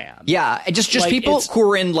Christmas ham. Yeah, just Like, people who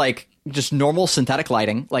are in like just normal synthetic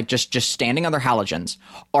lighting, like just standing on their halogens,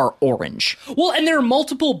 are orange. Well, and there are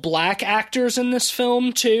multiple black actors in this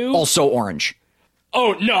film too. Also orange.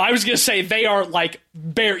 Oh, no, I was going to say they are, like,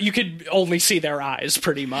 bare. You could only see their eyes,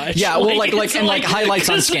 pretty much. Yeah, well, like highlights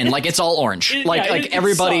on skin. Like, it's all orange.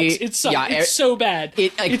 Everybody... It sucks. It's so bad.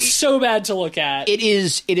 It's so bad to look at. It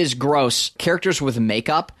is gross. Characters with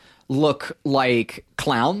makeup look like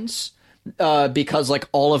clowns because, like,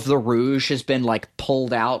 all of the rouge has been, like,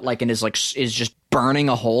 pulled out, like, and is just burning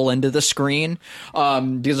a hole into the screen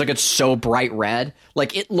because, like, it's so bright red.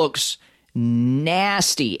 Like, it looks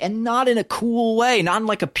nasty, and not in a cool way, not in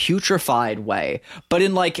like a putrefied way, but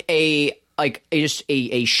in like a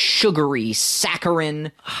sugary,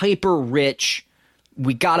 saccharine, hyper rich,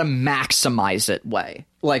 we gotta maximize it way.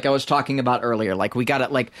 Like I was talking about earlier, like we gotta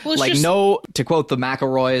to quote the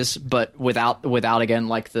McElroys, but without again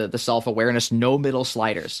like the self-awareness, no middle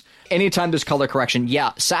sliders. Anytime there's color correction,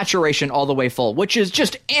 saturation all the way full, which is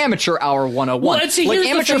just amateur hour 101. Well, see, like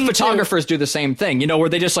amateur photographers do the same thing, where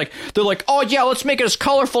they just they're like, oh yeah, let's make it as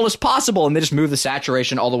colorful as possible, and they just move the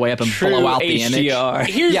saturation all the way up and blow out the image.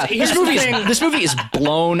 This movie is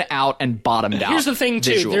blown out and bottomed out. Here's the thing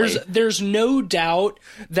too. Visually. There's no doubt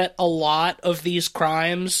that a lot of these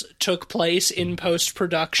crimes took place in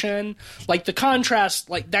post-production, like the contrast,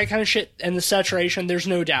 like that kind of shit, and the saturation. There's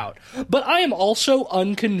no doubt, but I am also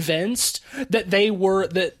unconvinced that they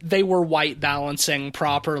were white balancing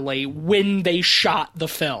properly when they shot the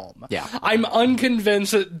film. Yeah, I'm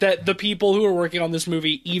unconvinced that the people who were working on this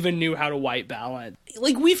movie even knew how to white balance.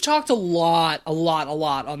 Like, we've talked a lot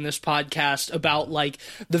on this podcast about like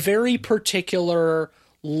the very particular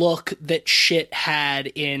look that shit had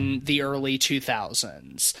in the early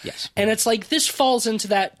 2000s. Yes. And it's like this falls into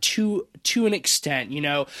that to an extent,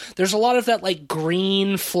 There's a lot of that like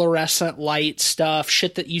green fluorescent light stuff,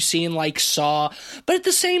 shit that you see in like Saw. But at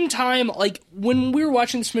the same time, like when we were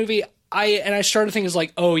watching this movie, I started thinking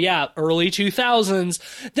like, oh yeah, early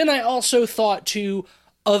 2000s. Then I also thought to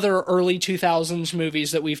other early 2000s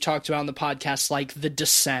movies that we've talked about on the podcast, like The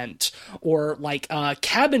Descent, or like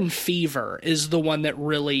Cabin Fever is the one that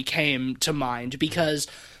really came to mind, because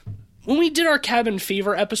when we did our Cabin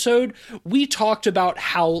Fever episode, we talked about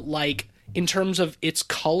how, like, in terms of its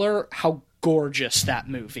color, how gorgeous that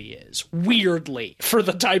movie is. Weirdly, for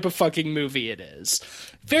the type of fucking movie it is.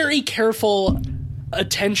 Very careful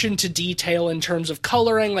attention to detail in terms of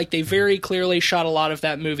coloring. Like, they very clearly shot a lot of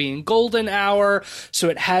that movie in golden hour, so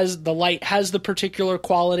the light has the particular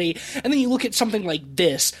quality. And then you look at something like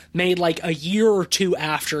this, made like a year or two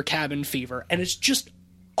after Cabin Fever, and it's just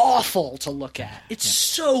awful to look at. It's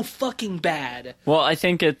so fucking bad. Well, I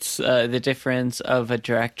think it's the difference of a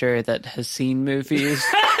director that has seen movies,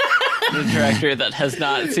 the director that has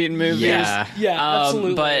not seen movies. Yeah,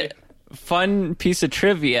 absolutely. But fun piece of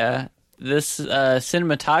trivia, this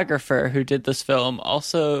cinematographer who did this film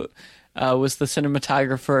also was the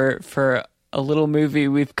cinematographer for a little movie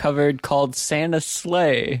we've covered called Santa's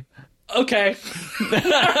Sleigh. Okay.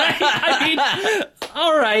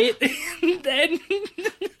 All right. Then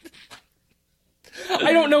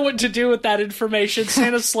I don't know what to do with that information.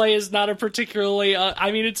 Santa's Sleigh is not a particularly...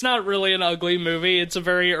 it's not really an ugly movie. It's a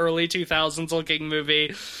very early 2000s looking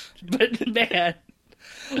movie. But, man...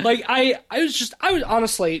 Like, I was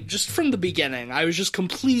honestly, just from the beginning, I was just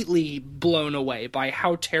completely blown away by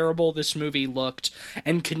how terrible this movie looked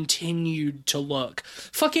and continued to look.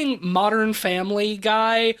 Fucking Modern Family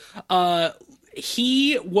guy,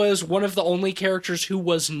 he was one of the only characters who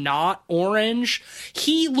was not orange.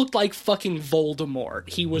 He looked like fucking Voldemort.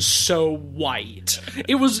 He was so white.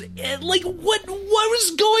 It was like, what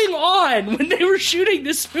was going on when they were shooting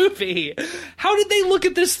this movie? How did they look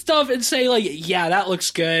at this stuff and say, like, yeah, that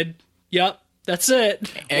looks good. Yep. That's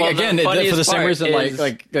it. Well, again, for the same reason,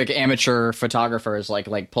 like amateur photographers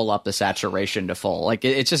like pull up the saturation to full. Like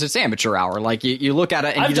it's amateur hour. Like you look at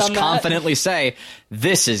it and you just confidently say,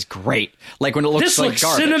 "This is great." Like when it looks like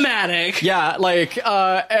garbage. Cinematic. Yeah,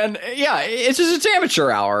 it's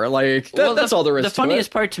amateur hour. Like that's all there is. The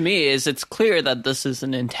funniest part to me is it's clear that this is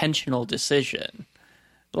an intentional decision.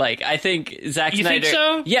 Like I think Zack Snyder. You think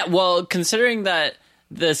so? Yeah. Well, considering that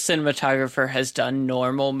the cinematographer has done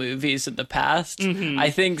normal movies in the past, I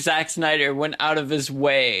think Zack Snyder went out of his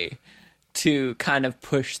way to kind of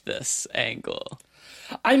push this angle.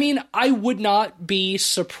 I mean, I would not be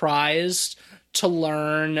surprised to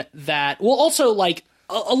learn that... Well, also, like,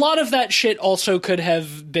 a lot of that shit also could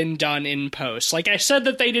have been done in post. Like, I said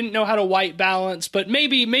that they didn't know how to white balance, but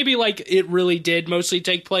maybe like it really did mostly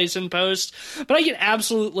take place in post. But I can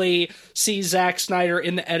absolutely see Zack Snyder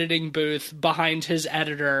in the editing booth behind his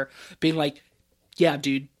editor being like, yeah,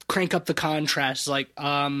 dude, crank up the contrast. Like,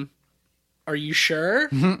 are you sure?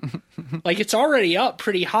 Like, it's already up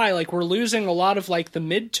pretty high. Like, we're losing a lot of, like, the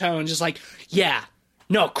mid-tones. It's like, yeah,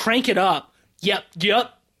 no, crank it up. Yep.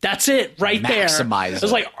 That's it, right there. Maximize it. I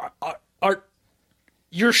was like,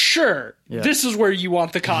 you're sure this is where you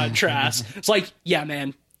want the contrast? It's like, yeah,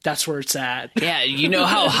 man, that's where it's at. Yeah, you know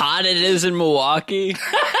how hot it is in Milwaukee?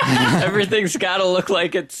 Everything's got to look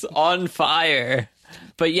like it's on fire.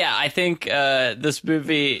 But yeah, I think this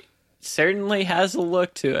movie certainly has a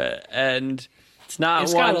look to it, and it's not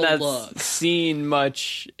one that's seen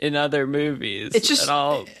much in other movies. It's just... And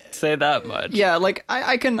I'll say that much. Yeah, like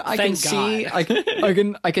I can see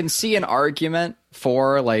an argument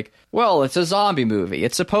for, like, well, it's a zombie movie.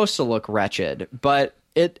 It's supposed to look wretched, but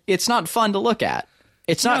it's not fun to look at.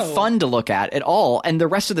 It's not fun to look at all, and the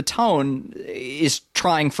rest of the tone is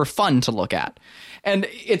trying for fun to look at. And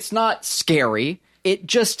it's not scary. It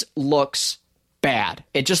just looks bad.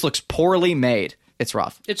 It just looks poorly made. It's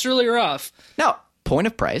rough. It's really rough. Now, point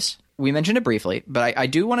of praise. We mentioned it briefly, but I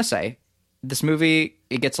do want to say this movie,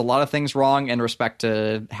 it gets a lot of things wrong in respect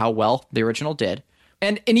to how well the original did.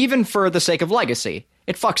 And even for the sake of legacy,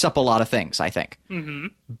 it fucks up a lot of things, I think. Mm-hmm.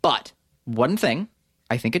 But one thing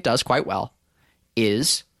I think it does quite well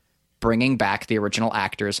is bringing back the original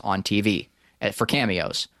actors on TV for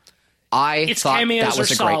cameos. I thought that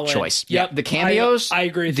was a great choice. Yep. Yeah, the cameos, I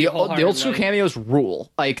agree with the you old school cameos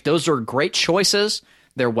rule. Like, those are great choices.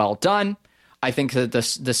 They're well done. I think that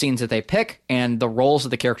the scenes that they pick and the roles that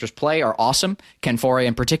the characters play are awesome. Ken Foree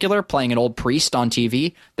in particular, playing an old priest on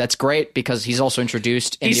TV. That's great because he's also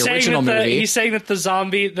introduced in the original movie. He's saying that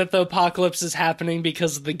the apocalypse is happening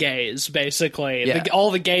because of the gays, basically. Yeah.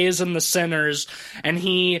 All the gays and the sinners. And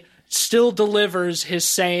he still delivers his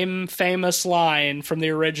same famous line from the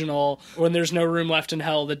original, when there's no room left in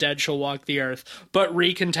hell, the dead shall walk the earth. But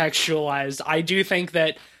recontextualized. I do think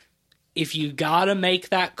that if you gotta make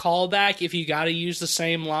that callback, if you gotta use the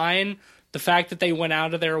same line, the fact that they went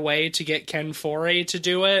out of their way to get Ken Foree to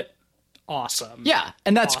do it, awesome. Yeah,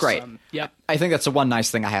 and that's great. Yep. I think that's the one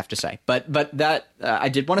nice thing I have to say. But that I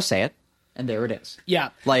did want to say it, and there it is. Yeah.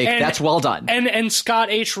 That's well done. And Scott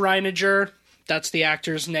H. Reiniger, that's the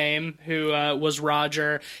actor's name, who was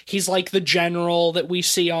Roger. He's like the general that we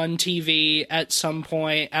see on TV at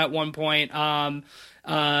one point. And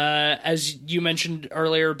as you mentioned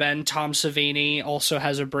earlier, Ben, Tom Savini also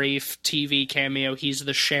has a brief TV cameo. He's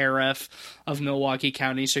the sheriff of Milwaukee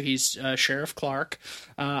County, so he's Sheriff Clark.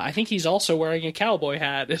 I think he's also wearing a cowboy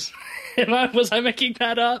hat. Was I making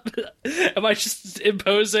that up? Am I just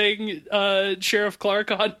imposing Sheriff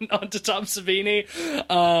Clark onto Tom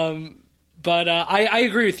Savini? But I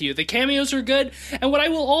agree with you. The cameos are good. And what I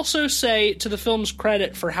will also say, to the film's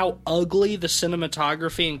credit for how ugly the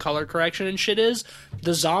cinematography and color correction and shit is,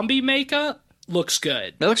 the zombie makeup looks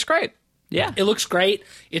good. It looks great. Yeah. It looks great.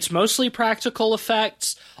 It's mostly practical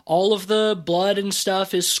effects. All of the blood and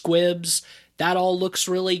stuff is squibs. That all looks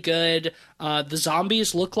really good. The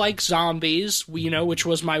zombies look like zombies, which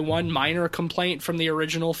was my one minor complaint from the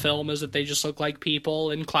original film, is that they just look like people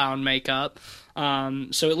in clown makeup.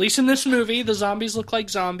 So at least in this movie, the zombies look like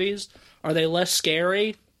zombies. Are they less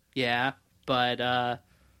scary? Yeah, but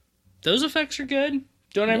those effects are good.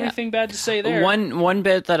 Don't have anything bad to say there. One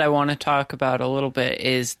bit that I want to talk about a little bit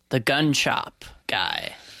is the gun shop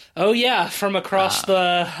guy. Oh yeah, from across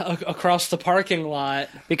the parking lot.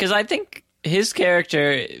 Because I think his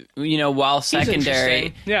character, while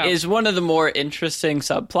secondary, is one of the more interesting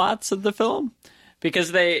subplots of the film.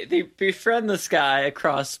 Because they befriend this guy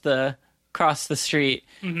across the street,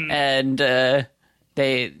 and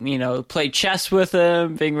they play chess with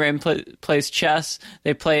him. Ving Rhames plays chess.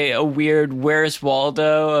 They play a weird Where's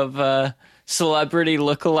Waldo of celebrity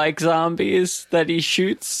lookalike zombies that he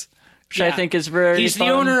shoots, which I think is very He's fun.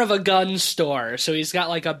 the owner of a gun store, so he's got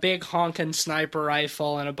like a big honkin' sniper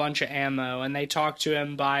rifle and a bunch of ammo, and they talk to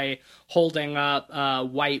him by holding up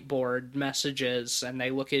whiteboard messages, and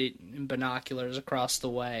they look at it in binoculars across the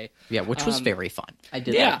way. Yeah, which was very fun. I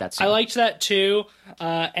did like that scene. I liked that too.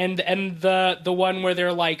 And the one where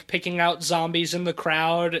they're like picking out zombies in the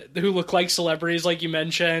crowd who look like celebrities, like you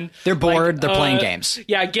mentioned. They're bored. They're playing games.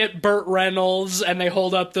 Yeah, get Burt Reynolds, and they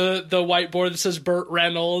hold up the whiteboard that says Burt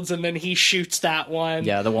Reynolds, and then he shoots that one.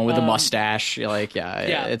 Yeah, the one with the mustache.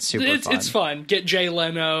 It's super fun. It's fun. Get Jay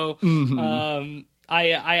Leno.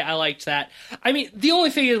 I liked that. I mean, the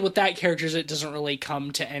only thing is with that character is it doesn't really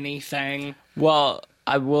come to anything. Well,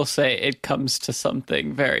 I will say it comes to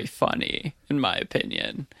something very funny, in my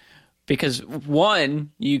opinion. Because,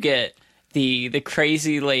 one, you get the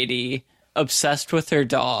crazy lady obsessed with her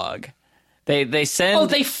dog. They send... Oh,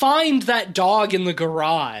 they find that dog in the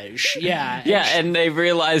garage. Yeah. And they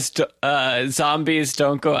realized zombies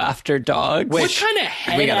don't go after dogs. What kind of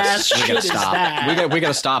head-ass shit is that? We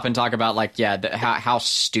gotta stop and talk about, how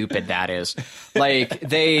stupid that is.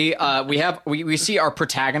 We see our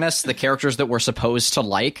protagonists, the characters that we're supposed to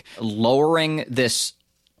like, lowering this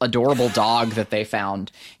adorable dog that they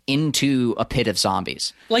found into a pit of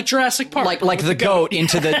zombies, like Jurassic Park, like the goat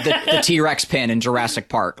into the T-Rex pen in Jurassic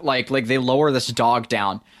Park. Like they lower this dog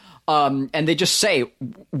down, and they just say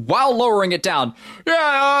while lowering it down,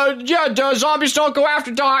 zombies don't go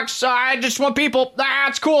after dogs. I just want people.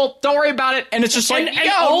 That's cool. Don't worry about it. And it's just what are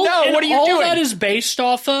you doing? All that is based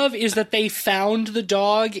off of is that they found the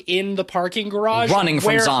dog in the parking garage, running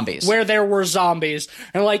from zombies, where there were zombies,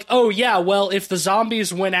 and like, oh yeah, well, if the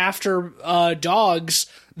zombies went after dogs,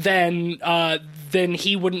 then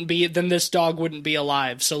he wouldn't be. Then this dog wouldn't be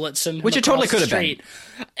alive. So let's send him which it totally could have been.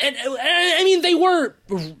 And I mean, they were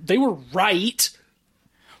right.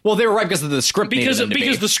 Well, they were right because of the script. Because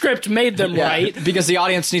the script made them right. Because the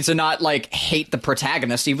audience needs to not hate the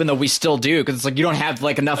protagonist, even though we still do. Because it's you don't have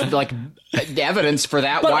enough evidence for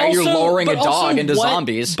that. Why are you lowering a dog into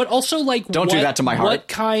zombies? But also don't do that to my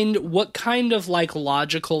heart. What kind of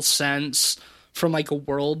logical sense from a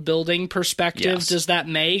world building perspective does that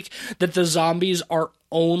make, that the zombies are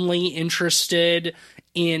only interested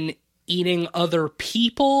in eating other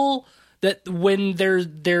people? That when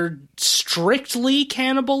they're strictly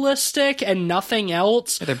cannibalistic and nothing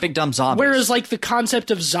else, they're big dumb zombies. Whereas the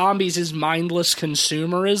concept of zombies is mindless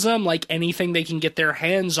consumerism, anything they can get their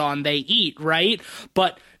hands on, they eat, right?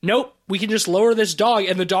 But nope, we can just lower this dog,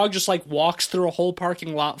 and the dog just walks through a whole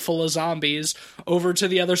parking lot full of zombies over to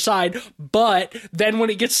the other side. But then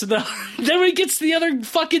when it gets to the other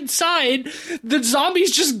fucking side, the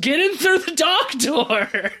zombies just get in through the dog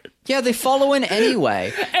door. Yeah, they follow in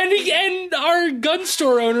anyway. And our gun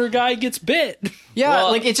store owner guy gets bit.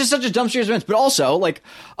 Yeah, it's just such a dumb series of events. But also,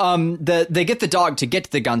 they get the dog to get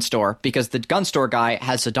to the gun store because the gun store guy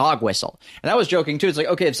has a dog whistle. And I was joking, too. It's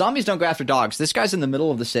okay, if zombies don't go after dogs, this guy's in the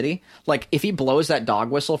middle of the city. If he blows that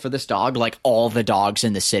dog whistle for this dog, all the dogs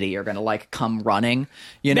in the city are going to, come running,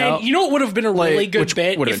 you know? Man, you know what would have been a really good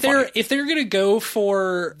bit? If they're going to go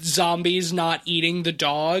for zombies not eating the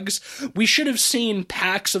dogs, we should have seen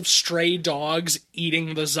packs of stray dogs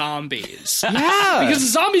eating the zombies. Yeah. Because the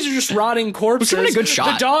zombies are just rotting corpses. pretty good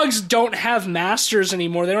shot. The dogs don't have masters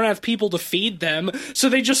anymore. They don't have people to feed them, so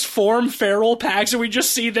they just form feral packs, and we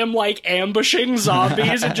just see them like ambushing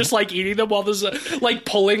zombies and just like eating them while there's like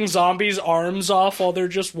pulling zombies' arms off while they're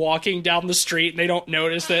just walking down the street, and they don't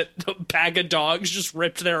notice that the pack of dogs just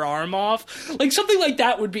ripped their arm off. Like something like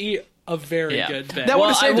that would be a very good bit. I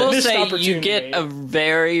will say you get a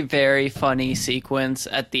very, very funny sequence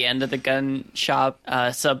at the end of the gun shop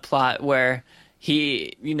subplot where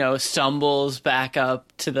he, stumbles back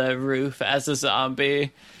up to the roof as a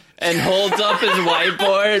zombie and holds up his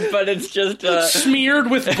whiteboard, but it's just smeared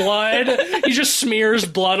with blood. He just smears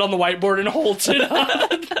blood on the whiteboard and holds it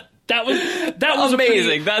up. That was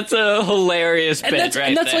amazing. That's a hilarious bit right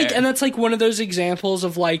there. And that's like one of those examples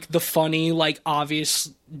of like the funny, like obvious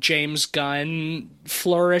James Gunn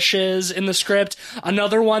flourishes in the script.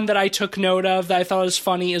 Another one that I took note of that I thought was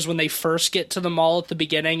funny is when they first get to the mall at the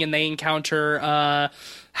beginning and they encounter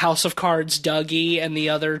House of Cards Dougie and the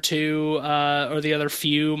other two or the other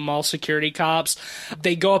few mall security cops.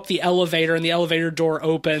 They go up the elevator and the elevator door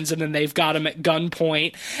opens and then they've got him at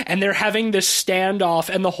gunpoint and they're having this standoff,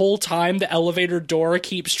 and the whole time the elevator door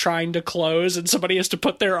keeps trying to close and somebody has to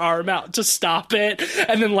put their arm out to stop it,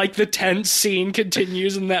 and then like the tense scene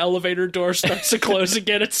continues and the elevator door starts to close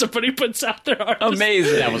again and somebody puts out their arm.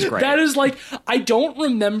 Amazing. That was great. That is like, I don't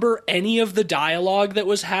remember any of the dialogue that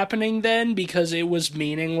was happening then because it was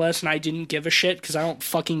meaningless and I didn't give a shit because I don't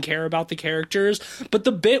fucking care about the characters. But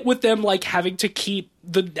the bit with them like having to keep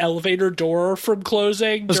the elevator door from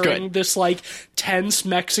closing during this like tense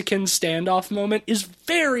Mexican standoff moment is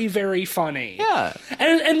very, very funny. Yeah,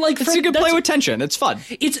 and like it's a good play with tension. It's fun.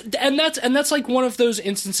 That's like one of those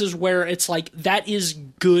instances where it's like that is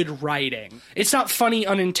good writing. It's not funny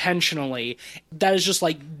unintentionally. That is just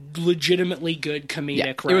like legitimately good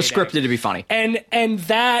comedic writing. It was scripted to be funny. And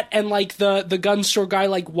like the gun store guy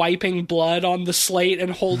like wiping blood on the slate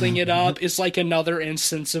and holding it up is like another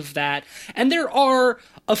instance of that. And there are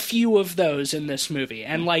a few of those in this movie,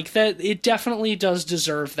 and like that it definitely does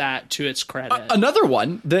deserve that to its credit. Another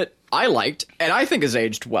one that I liked and I think has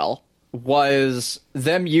aged well was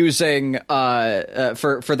them using for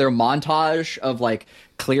their montage of like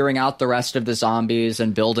clearing out the rest of the zombies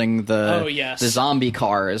and building the zombie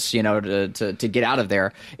cars, to get out of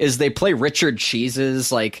there, is they play Richard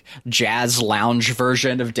Cheese's like jazz lounge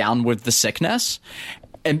version of Down with the Sickness.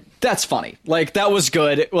 And that's funny. Like, that was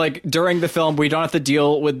good. Like, during the film, we don't have to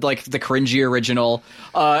deal with, like, the cringy original,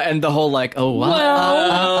 and the whole, like, well,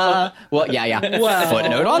 yeah. Well.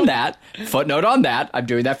 Footnote on that. I'm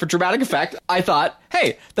doing that for dramatic effect. I thought,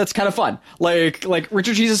 hey, that's kind of fun. Like,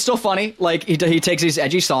 Richard Cheese is still funny. Like, he takes these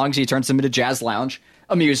edgy songs, he turns them into jazz lounge.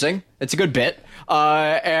 Amusing. It's a good bit.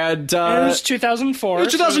 And it was 2004. It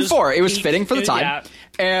was 2004. It was fitting for the time. Yeah.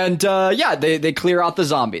 And, they clear out the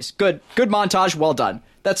zombies. Good montage. Well done.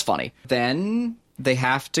 That's funny. Then they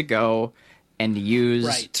have to go and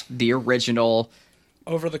use the original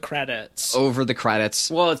over the credits.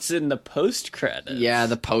 Well, it's in the post credits. Yeah,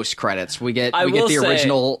 the post credits. We get the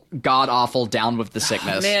original god awful Down with the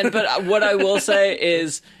Sickness. Man, but what I will say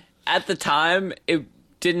is, at the time, it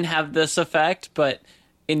didn't have this effect, but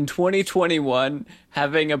in 2021,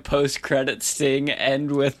 having a post credit sting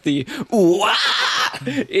end with the "wah"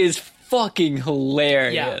 is fucking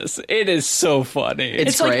hilarious. Yeah. It is so funny.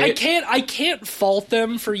 It's great. Like I can't fault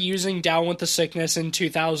them for using Down with the Sickness in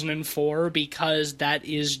 2004 because that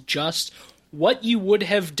is just what you would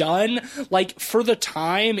have done. Like, for the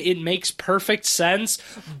time, it makes perfect sense,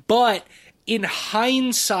 but in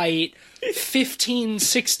hindsight, 15,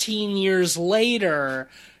 16 years later,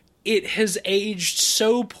 it has aged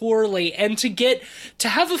so poorly. And to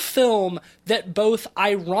have a film that both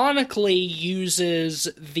ironically uses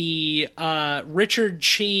the Richard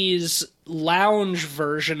Cheese lounge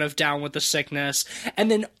version of Down with the Sickness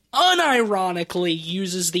and then unironically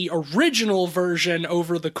uses the original version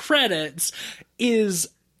over the credits is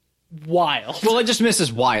wild. Well, it just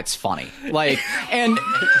misses why it's funny. Like, and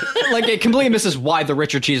like it completely misses why the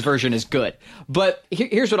Richard Cheese version is good. But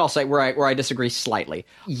here's what I'll say where I disagree slightly.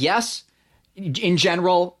 Yes, in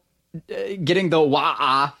general, getting the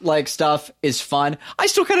wah like stuff is fun. I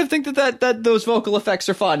still kind of think that those vocal effects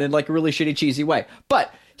are fun in like a really shitty cheesy way.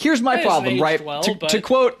 But here's my problem, right? Well, to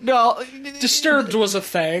quote, Disturbed was a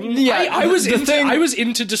thing. Yeah, I was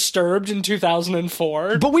into Disturbed in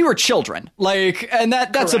 2004, but we were children. Like, and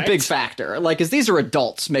that's Correct. A big factor. Like, because these are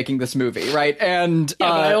adults making this movie, right? And but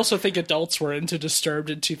I also think adults were into Disturbed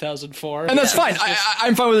in 2004, and that's fine.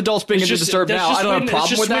 I'm fine with adults being into Disturbed now. I don't have a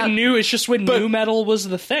problem with that. It's just when nu metal was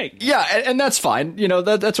the thing. Yeah, and that's fine.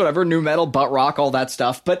 That's whatever. Nu metal, butt rock, all that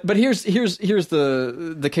stuff. But here's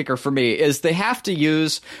the kicker for me is they have to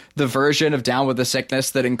use the version of Down with the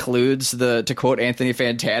Sickness that includes to quote Anthony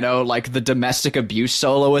Fantano, like the domestic abuse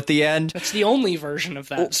solo at the end. That's the only version of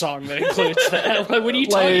that song that includes that. Like, what are you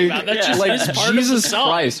talking about? That's just like is part Jesus of the song.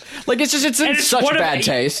 Christ. Like it's in such bad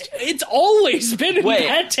taste. It's always been in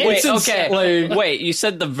bad taste. Wait, you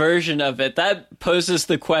said the version of it. That poses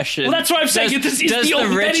the question. Well, that's what I'm saying. Does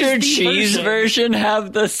the Richard Cheese version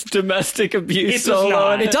have this domestic abuse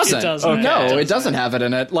solo? It doesn't. Okay. No, it doesn't have it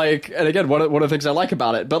in it. Like, and again, one of the things I like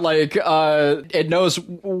about it, but like, it knows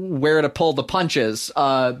where to pull the punches,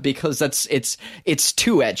 because it's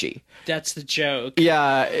too edgy. That's the joke.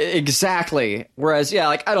 Yeah, exactly. Whereas, yeah,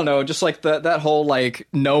 like, I don't know, just like that whole like,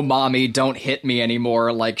 no mommy, don't hit me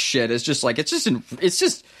anymore, like shit is just like, it's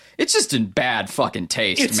just in bad fucking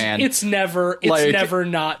taste, man. It's never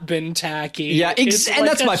not been tacky. Yeah, and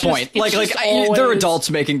that's my point. They're adults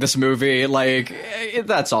making this movie. Like,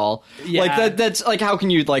 that's all. Yeah. Like that's like, how can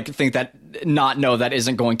you like think that not know that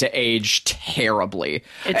isn't going to age terribly?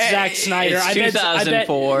 It's Zack Snyder. It's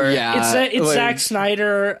 2004. Yeah, it's Zack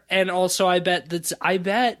Snyder, and also I bet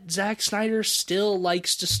Zack Snyder still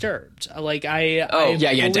likes Disturbed. Like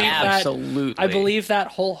absolutely. I believe that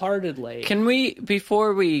wholeheartedly. Can we,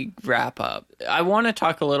 before we wrap up, I want to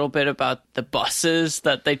talk a little bit about the buses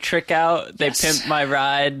that they trick out. They pimp my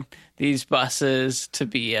ride these buses to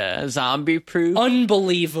be zombie proof.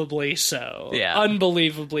 Unbelievably so. Yeah.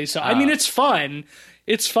 Unbelievably so. I mean, it's fun.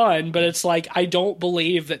 It's fun, but it's like, I don't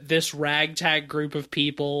believe that this ragtag group of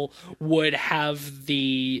people would have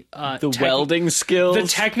the welding skills,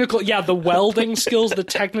 the welding skills, the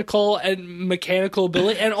technical and mechanical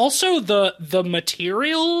ability, and also the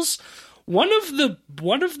materials. One of the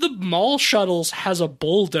mall shuttles has a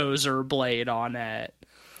bulldozer blade on it.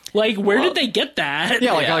 Like, where did they get that?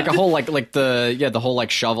 Yeah, like a whole the whole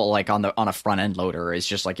like shovel like on a front end loader is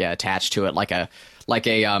just like attached to it like a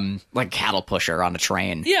cattle pusher on a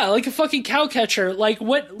train. Yeah, like a fucking cow catcher. Like,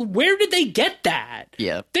 where did they get that?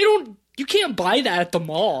 Yeah. You can't buy that at the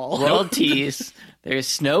mall. Well, tease. There's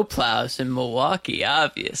snow plows in Milwaukee,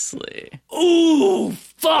 obviously. Ooh,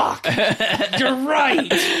 fuck. You're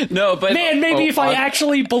right. No, but man, maybe if I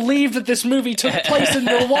actually believe that this movie took place in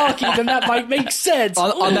Milwaukee, then that might make sense.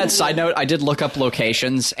 On that side note, I did look up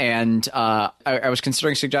locations, and I was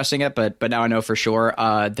considering suggesting it, but now I know for sure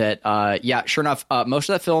that sure enough, most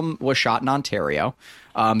of that film was shot in Ontario.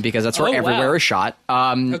 Because that's where everywhere is shot.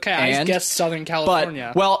 Okay, I guess Southern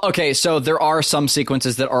California. So there are some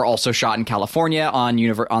sequences that are also shot in California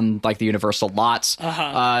on like the Universal lots,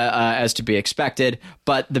 as to be expected.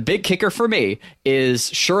 But the big kicker for me is,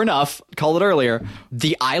 sure enough, called it earlier,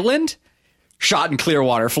 the island shot in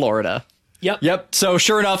Clearwater, Florida. Yep. So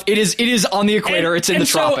sure enough, it is on the equator. It's in the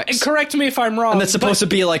tropics. And correct me if I'm wrong. And that's supposed to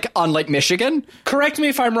be like on Lake Michigan. Correct me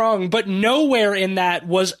if I'm wrong, but nowhere in that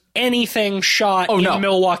was anything shot in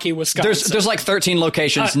Milwaukee, Wisconsin. There's like 13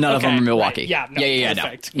 locations, none of them are Milwaukee. Right. Yeah,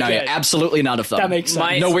 perfect. No, absolutely none of them. That makes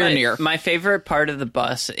sense. Nowhere near. My favorite part of the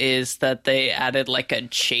bus is that they added like a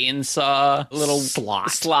chainsaw little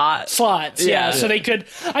slots. Yeah, so they could.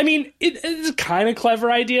 I mean, it's a kind of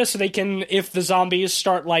clever idea. So they can, if the zombies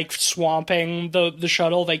start like swamping the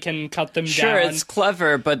shuttle, they can cut them down. Sure, it's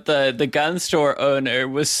clever, but the gun store owner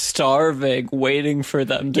was starving, waiting for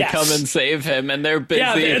them to come and save him, and they're busy.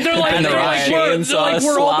 Yeah, they're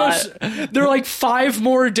like 5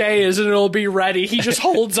 more days and it'll be ready. He just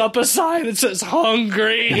holds up a sign that says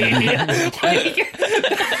hungry.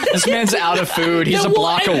 This man's out of food. He's a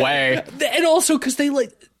block away. And also because they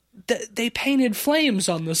painted flames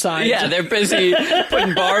on the side. Yeah, they're busy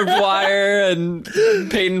putting barbed wire and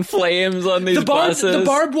painting flames on these buses. The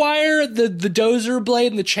barbed wire, the dozer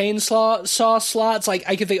blade, and the chainsaw slots. Like,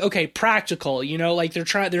 I could think, okay, practical. You know, like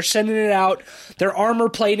they're sending it out. They're armor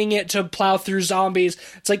plating it to plow through zombies.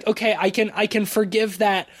 It's like, okay, I can forgive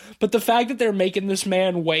that. But the fact that they're making this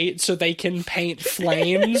man wait so they can paint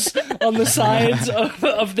flames on the sides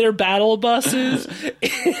of their battle buses.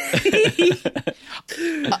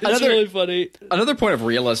 That's really funny. Another point of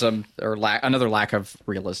realism, or another lack of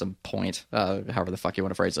realism point, however the fuck you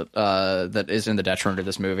want to phrase it, that is in the detriment of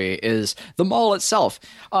this movie, is the mall itself.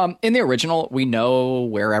 In the original, we know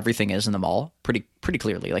where everything is in the mall pretty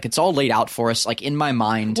clearly. Like, it's all laid out for us. Like, in my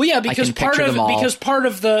mind, well, yeah, because I can picture the mall. Because part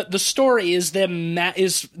of the story is them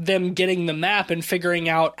getting the map and figuring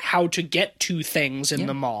out how to get to things in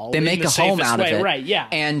the mall. They make a home out of it, right? Yeah,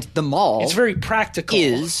 and the mall, it's very practical.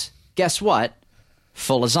 Is, guess what?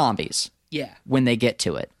 Full of zombies. Yeah. When they get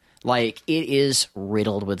to it. Like, it is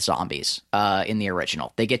riddled with zombies in the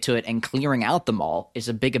original. They get to it, and clearing out the mall is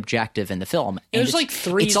a big objective in the film. And there's like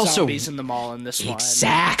 3 zombies in the mall in this one.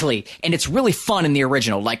 Exactly. And it's really fun in the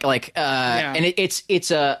original. And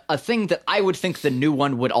it's a thing that I would think the new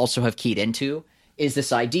one would also have keyed into, is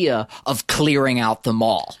this idea of clearing out the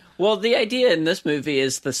mall. Well, the idea in this movie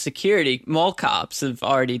is the security mall cops have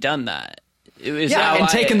already done that.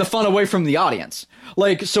 Taken the fun away from the audience.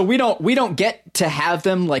 Like, so we don't get to have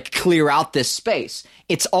them like clear out this space.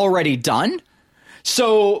 It's already done.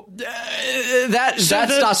 So that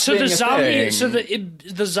stops being a thing. So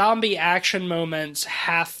the zombie action moments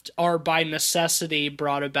are by necessity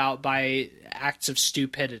brought about by acts of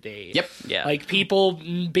stupidity. Yep. Yeah. Like people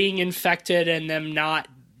being infected and them not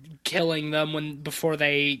killing them before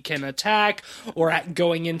they can attack, or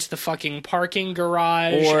going into the fucking parking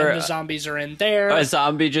garage and the zombies are in there. A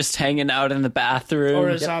zombie just hanging out in the bathroom. Or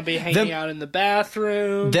a zombie hanging out in the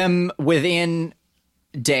bathroom. Them within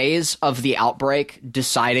days of the outbreak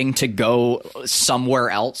deciding to go somewhere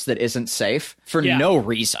else that isn't safe for no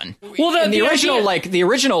reason. Well,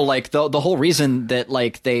 the whole reason that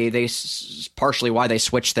like they partially why they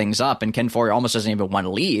switch things up and Ken Foree almost doesn't even want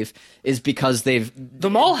to leave is because the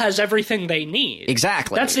mall has everything they need.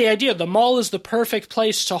 Exactly. That's the idea. The mall is the perfect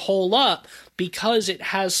place to hole up because it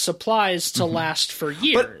has supplies to last for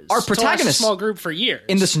years. But our protagonists, a small group for years,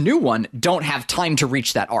 in this new one, don't have time to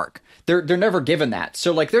reach that arc. They're never given that.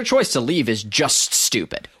 So like their choice to leave is just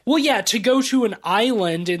stupid. Well, yeah, to go to an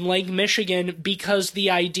island in Lake Michigan because the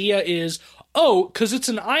idea is, because it's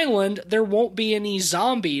an island, there won't be any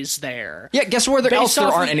zombies there. Yeah, guess where else there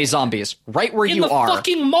aren't any zombies? Right where you are. In the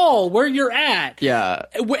fucking mall where you're at. Yeah.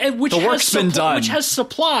 The work's been done. Which has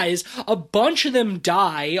supplies. A bunch of them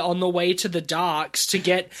die on the way to the docks to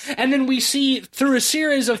get... And then we see, through a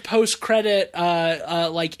series of post-credit,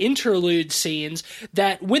 interlude scenes,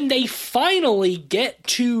 that when they finally get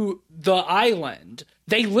to the island...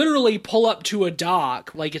 They literally pull up to a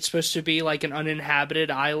dock, like it's supposed to be like an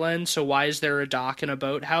uninhabited island, so why is there a dock and a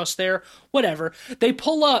boathouse there? Whatever. They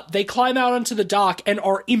pull up, they climb out onto the dock, and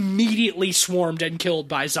are immediately swarmed and killed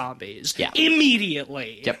by zombies. Yeah.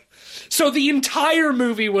 Immediately. Yep. So the entire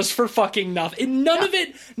movie was for fucking nothing. And none of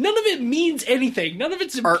it means anything. None of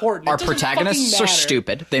it's important. Our protagonists are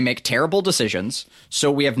stupid. They make terrible decisions,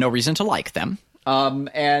 so we have no reason to like them. Dumb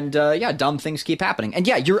things keep happening. And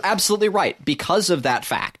yeah, you're absolutely right. Because of that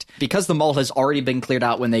fact, because the mall has already been cleared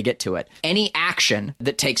out when they get to it, any action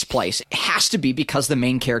that takes place has to be because the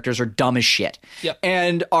main characters are dumb as shit. Yep.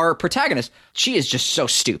 And our protagonist, she is just so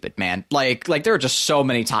stupid, man. Like there are just so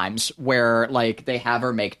many times where like they have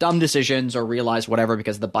her make dumb decisions or realize whatever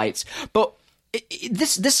because of the bites. But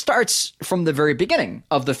this starts from the very beginning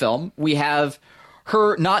of the film. We have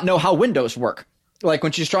her not know how windows work. Like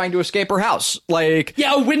when she's trying to escape her house, like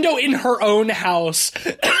a window in her own house.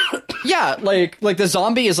 Yeah, like the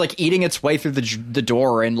zombie is like eating its way through the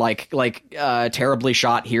door and terribly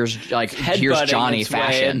shot. Here's Johnny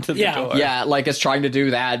fashion. Yeah, like it's trying to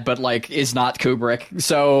do that, but like is not Kubrick.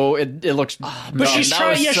 So it looks. But she's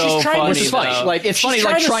trying. Yeah, she's trying. Which is funny. Like it's funny.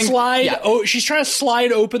 Like trying to slide. Yeah. She's trying to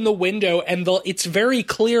slide open the window, and it's very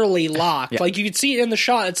clearly locked. Yeah. Like you can see it in the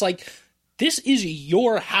shot. It's like this is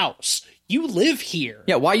your house. You live here.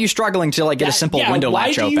 Yeah, why are you struggling to get a simple window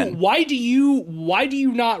latch open? Why do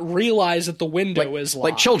you not realize that the window is locked?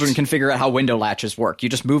 Like children can figure out how window latches work. You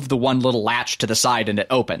just move the one little latch to the side and it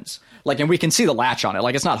opens. And we can see the latch on it.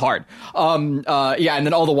 Like it's not hard. And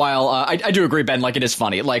then all the while, I do agree, Ben. Like it is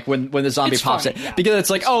funny. Like when the zombie pops it, because it's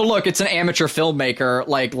like, oh look, it's an amateur filmmaker,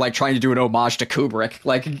 like trying to do an homage to Kubrick.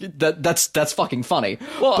 Like that's fucking funny.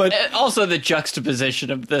 Well, but also the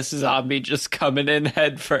juxtaposition of this zombie just coming in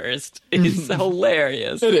head first. It's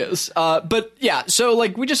hilarious. It is. But yeah, so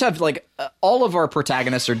we just have all of our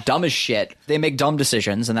protagonists are dumb as shit. They make dumb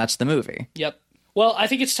decisions, and that's the movie. Yep. Well, I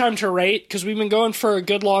think it's time to rate because we've been going for a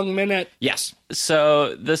good long minute. Yes.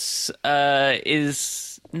 So this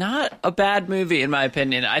is not a bad movie in my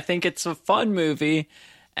opinion. I think it's a fun movie,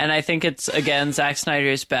 and I think it's again Zack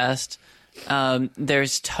Snyder's best.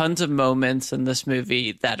 There's tons of moments in this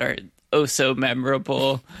movie that are so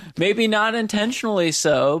memorable. Maybe not intentionally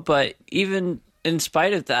so, but even in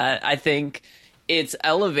spite of that, I think it's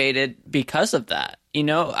elevated because of that.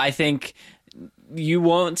 I think you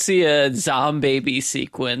won't see a zombie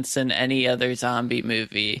sequence in any other zombie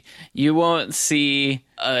movie. You won't see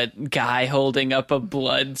a guy holding up a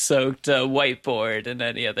blood-soaked whiteboard in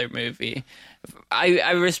any other movie.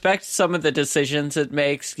 I respect some of the decisions it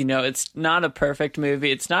makes. It's not a perfect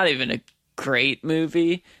movie. It's not even a great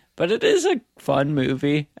movie. But it is a fun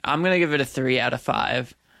movie. I'm going to give it a 3 out of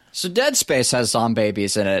 5. So Dead Space has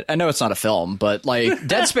zombabies in it. I know it's not a film, but like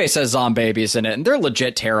Dead Space has zombabies in it, and they're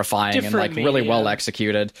legit terrifying and like really well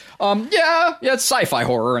executed. It's sci-fi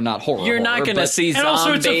horror and not horror. You're not going to see zombie. And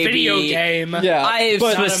also, it's a video game. Yeah, I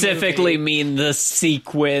specifically mean the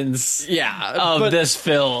sequence. Of this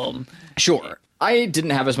film. Sure, I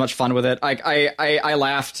didn't have as much fun with it. I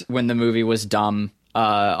laughed when the movie was dumb.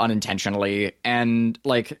 Unintentionally, and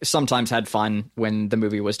like sometimes had fun when the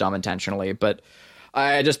movie was dumb intentionally, but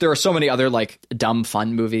there are so many other like dumb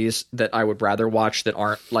fun movies that I would rather watch that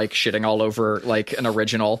aren't like shitting all over like an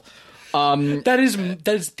original. That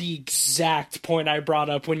is the exact point I brought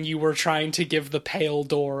up when you were trying to give The Pale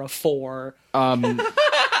Door a 4.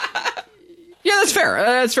 Yeah, that's fair.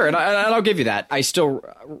 That's fair, and I'll give you that. I still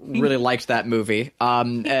really liked that movie,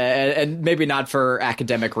 and maybe not for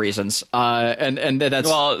academic reasons. And that's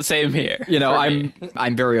well, same here. You know,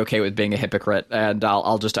 I'm very okay with being a hypocrite, and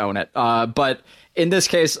I'll just own it. But in this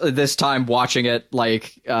case, this time watching it,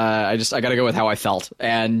 like I got to go with how I felt,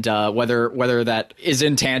 and whether that is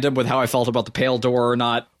in tandem with how I felt about The Pale Door or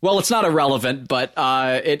not. Well, it's not irrelevant, but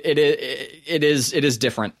it is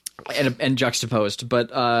different. And juxtaposed,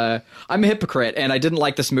 but I'm a hypocrite, and I didn't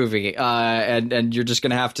like this movie, and you're just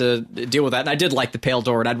gonna have to deal with that. And I did like The Pale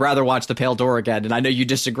Door, and I'd rather watch The Pale Door again. And I know you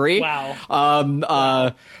disagree.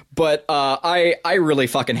 Wow. But I really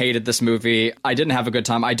fucking hated this movie. I didn't have a good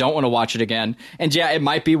time. I don't want to watch it again. And yeah, it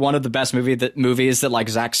might be one of the best movies that like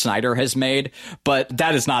Zack Snyder has made, but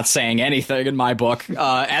that is not saying anything in my book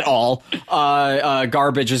at all.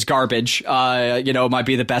 Garbage is garbage. It might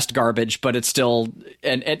be the best garbage, but it's still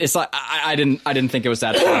and it's like I didn't think it was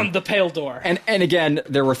that fun. The Pale Door. And again,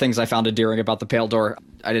 there were things I found endearing about The Pale Door.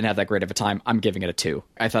 I didn't have that great of a time. I'm giving it a 2.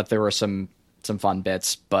 I thought there were some fun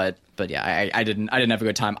bits, but yeah, I didn't have a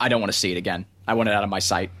good time. I don't want to see it again. I want it out of my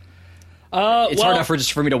sight. It's hard enough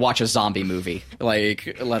for me to watch a zombie movie,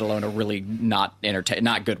 like let alone a really not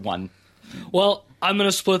good one. Well, I'm going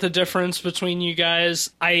to split the difference between you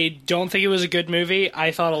guys. I don't think it was a good movie.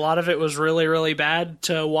 I thought a lot of it was really, really bad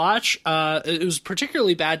to watch. It was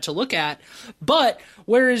particularly bad to look at. But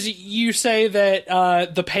whereas you say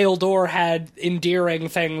that The Pale Door had endearing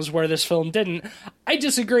things where this film didn't, I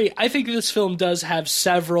disagree. I think this film does have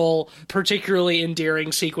several particularly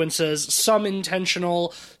endearing sequences, some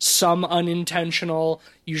intentional, some unintentional.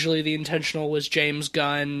 Usually the intentional was James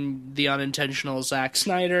Gunn, the unintentional Zack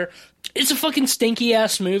Snyder. It's a fucking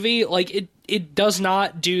stinky-ass movie. Like, it does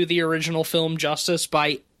not do the original film justice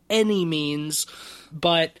by any means,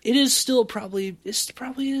 but it is still probably is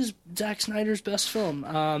Zack Snyder's best film.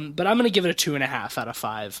 But I'm going to give it a 2.5 out of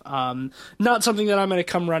 5. Not something that I'm going to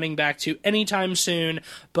come running back to anytime soon,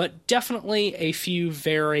 but definitely a few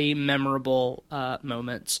very memorable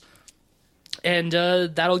moments. And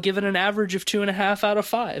that'll give it an average of 2.5 out of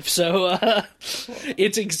 5. So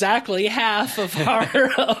it's exactly half of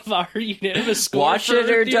our unanimous score. Watch it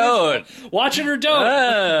or don't. Watch it or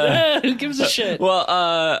don't. Who gives a shit?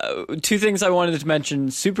 Well, 2 things I wanted to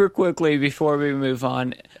mention super quickly before we move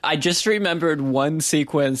on. I just remembered one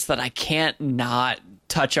sequence that I can't not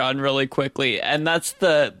touch on really quickly, and that's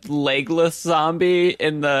the legless zombie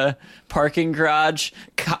in the parking garage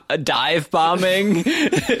dive bombing.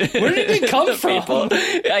 Where did it come from? People.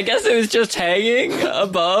 I guess it was just hanging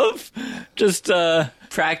above, just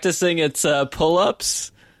practicing its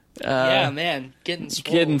pull-ups. Yeah, man,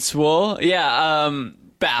 getting swole. Yeah,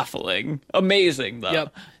 baffling. Amazing, though.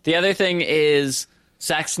 Yep. The other thing is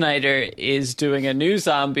Zack Snyder is doing a new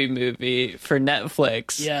zombie movie for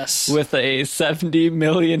Netflix. Yes. With a $70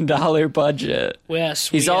 million budget. Yes.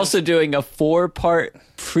 He's also doing a 4-part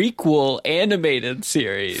prequel animated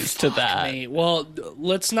series to that. Me. Well,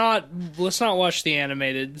 let's not watch the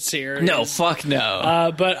animated series. No, fuck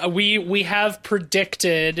no. But we have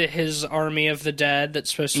predicted his Army of the Dead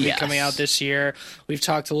that's supposed to be coming out this year. We've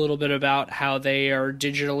talked a little bit about how they are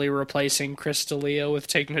digitally replacing Chris D'Elia with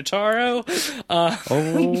Tig Notaro.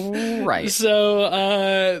 Right.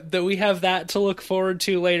 So that we have that to look forward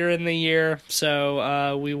to later in the year.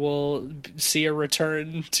 So we will see a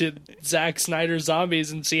return to Zack Snyder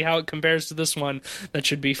Zombies and see how it compares to this one. That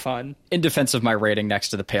should be fun. In defense of my rating next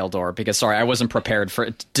to The Pale Door, because sorry, I wasn't prepared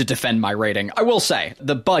to defend my rating. I will say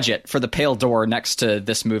the budget for The Pale Door next to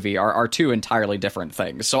this movie are 2 entirely different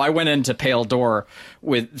things. So I went into Pale Door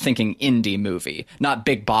with thinking indie movie, not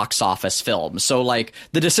big box office film. So like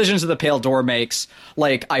the decisions that The Pale Door makes,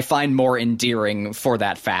 like I find more endearing for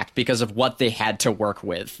that fact because of what they had to work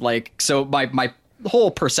with. Like, so my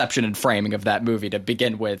whole perception and framing of that movie to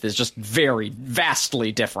begin with is just very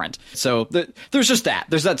vastly different. So there's just that.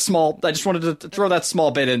 There's that small. I just wanted to throw that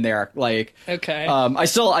small bit in there. Like, okay, I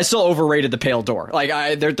still overrated The Pale Door.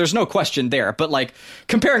 Like, there's no question there. But like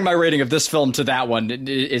comparing my rating of this film to that one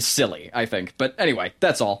is silly, I think. But anyway,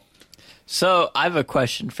 that's all. So I have a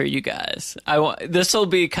question for you guys. This will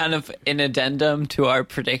be kind of an addendum to our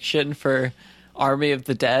prediction for Army of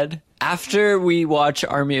the Dead. After we watch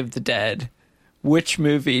Army of the Dead, which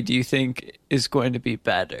movie do you think is going to be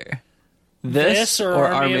better? This or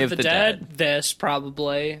Army of the Dead? This,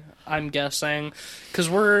 probably, I'm guessing. Because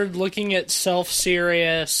we're looking at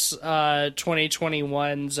self-serious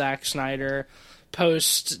 2021 Zack Snyder,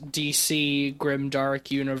 post-DC grimdark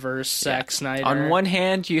universe Zack Snyder. On one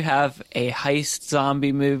hand, you have a heist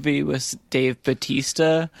zombie movie with Dave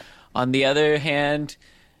Bautista. On the other hand,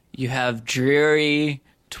 you have dreary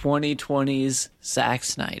 2020s Zack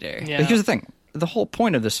Snyder. Yeah. But here's the thing. The whole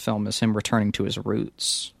point of this film is him returning to his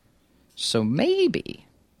roots. So maybe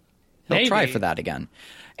he'll try for that again.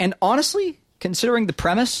 And honestly, considering the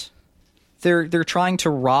premise, they're trying to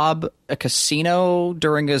rob a casino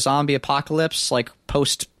during a zombie apocalypse, like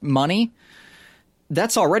post-money.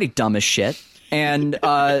 That's already dumb as shit. And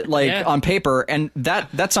on paper, and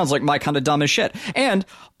that sounds like my kind of dumb as shit. And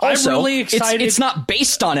also, I'm really excited. It's not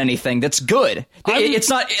based on anything that's good. It's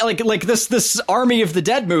not like this Army of the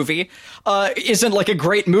Dead movie isn't like a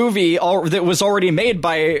great movie that was already made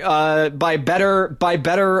by better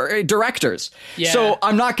directors. Yeah. So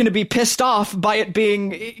I'm not going to be pissed off by it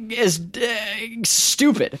being as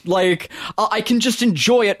stupid. Like I can just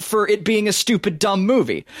enjoy it for it being a stupid, dumb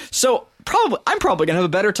movie. So I'm probably gonna have a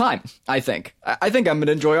better time. I think I'm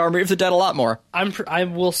gonna enjoy Army of the Dead a lot more. I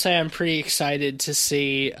will say I'm pretty excited to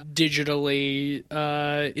see digitally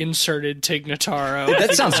inserted Tig Notaro.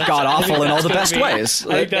 That sounds god awful in all the best ways.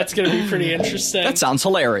 I think that's gonna be pretty interesting. That sounds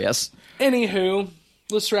hilarious. Anywho,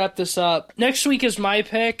 let's wrap this up. Next week is my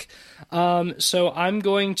pick. So I'm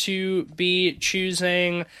going to be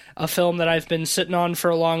choosing a film that I've been sitting on for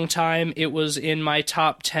a long time. It was in my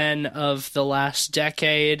top 10 of the last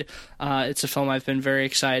decade. It's a film I've been very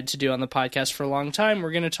excited to do on the podcast for a long time.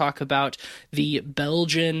 We're going to talk about the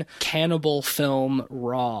Belgian cannibal film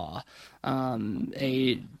Raw.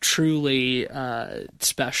 A truly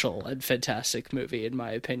special and fantastic movie, in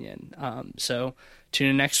my opinion. So tune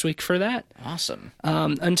in next week for that. Awesome.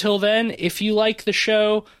 Until then, if you like the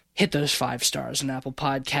show, hit those 5 stars on Apple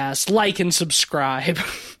Podcasts, like and subscribe.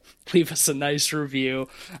 Leave us a nice review.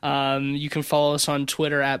 You can follow us on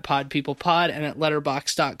Twitter at PodPeoplePod and at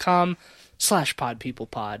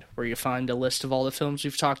letterboxd.com/PodPeoplePod, where you find a list of all the films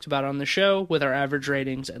we've talked about on the show with our average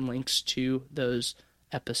ratings and links to those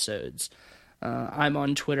episodes. I'm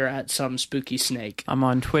on Twitter at SomeSpookySnake. I'm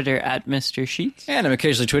on Twitter at Mr. Sheets. And I'm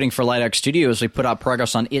occasionally tweeting for Light Arc Studios. We put out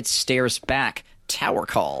progress on It Stares Back, Tower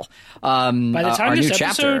Call. By the time this episode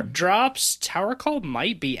chapter drops, Tower Call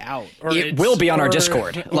might be out. Or it will be on our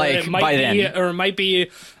Discord, by then. Or it might be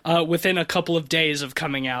within a couple of days of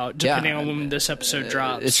coming out, depending on when this episode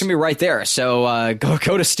drops. It's going to be right there. So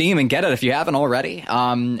go to Steam and get it if you haven't already.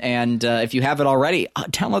 And if you have it already,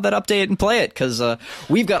 download that update and play it, because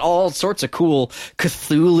we've got all sorts of cool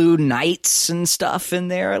Cthulhu Nights and stuff in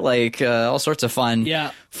there, like all sorts of fun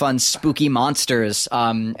spooky monsters.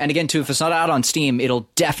 And again, too, if it's not out on Steam, it'll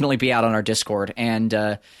definitely be out on our Discord. And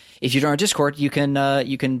if you're on our Discord, you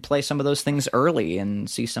can play some of those things early and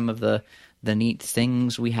see some of the neat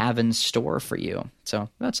things we have in store for you. So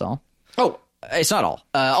that's all. Oh, it's not all.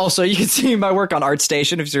 Also, you can see my work on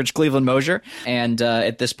ArtStation if you search Cleveland Mosier. And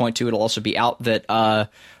at this point, too, it'll also be out that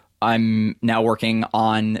I'm now working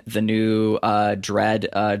on the new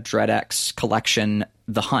DreadX collection,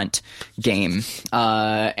 The Hunt game.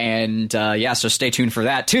 So stay tuned for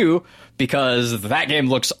that, too, because that game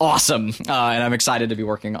looks awesome. And I'm excited to be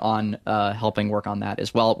working on helping work on that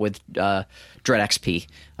as well with DreadXP,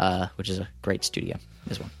 which is a great studio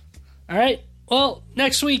as well. All right. Well,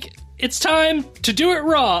 next week, it's time to do it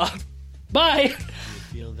raw. Bye.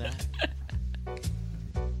 You feel that?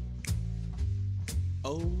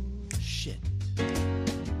 Oh, shit.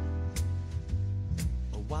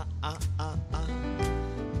 Oh, wah, ah, ah, ah.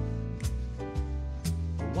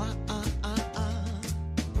 Oh, wah, ah, ah, ah.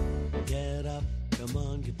 Get up, come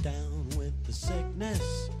on, get down with the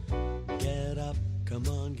sickness. Get up, come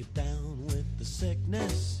on, get down with the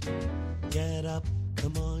sickness. Get up,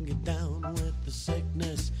 come on, get down with the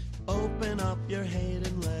sickness. Open up your hate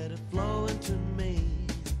and let it flow into me.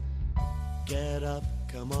 Get up,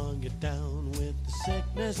 come on, get down with the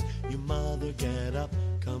sickness. You mother, get up,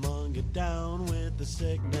 come on, get down with the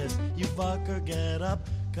sickness. You fucker, get up,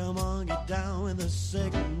 come on, get down with the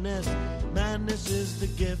sickness. Madness is the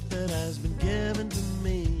gift that has been given to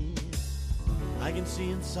me. I can see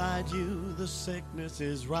inside you the sickness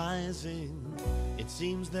is rising. It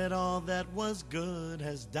seems that all that was good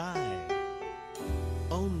has died.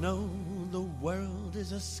 Oh no, the world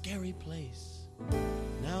is a scary place.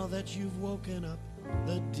 Now that you've woken up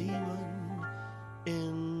the demon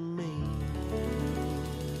in me.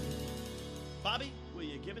 Bobby, will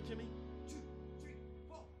you give it to me? 2, 3,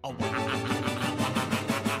 4. Oh.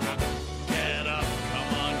 Get up,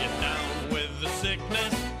 come on, get down with the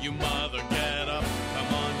sickness. You mother, get up,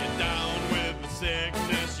 come on, get down with the sickness.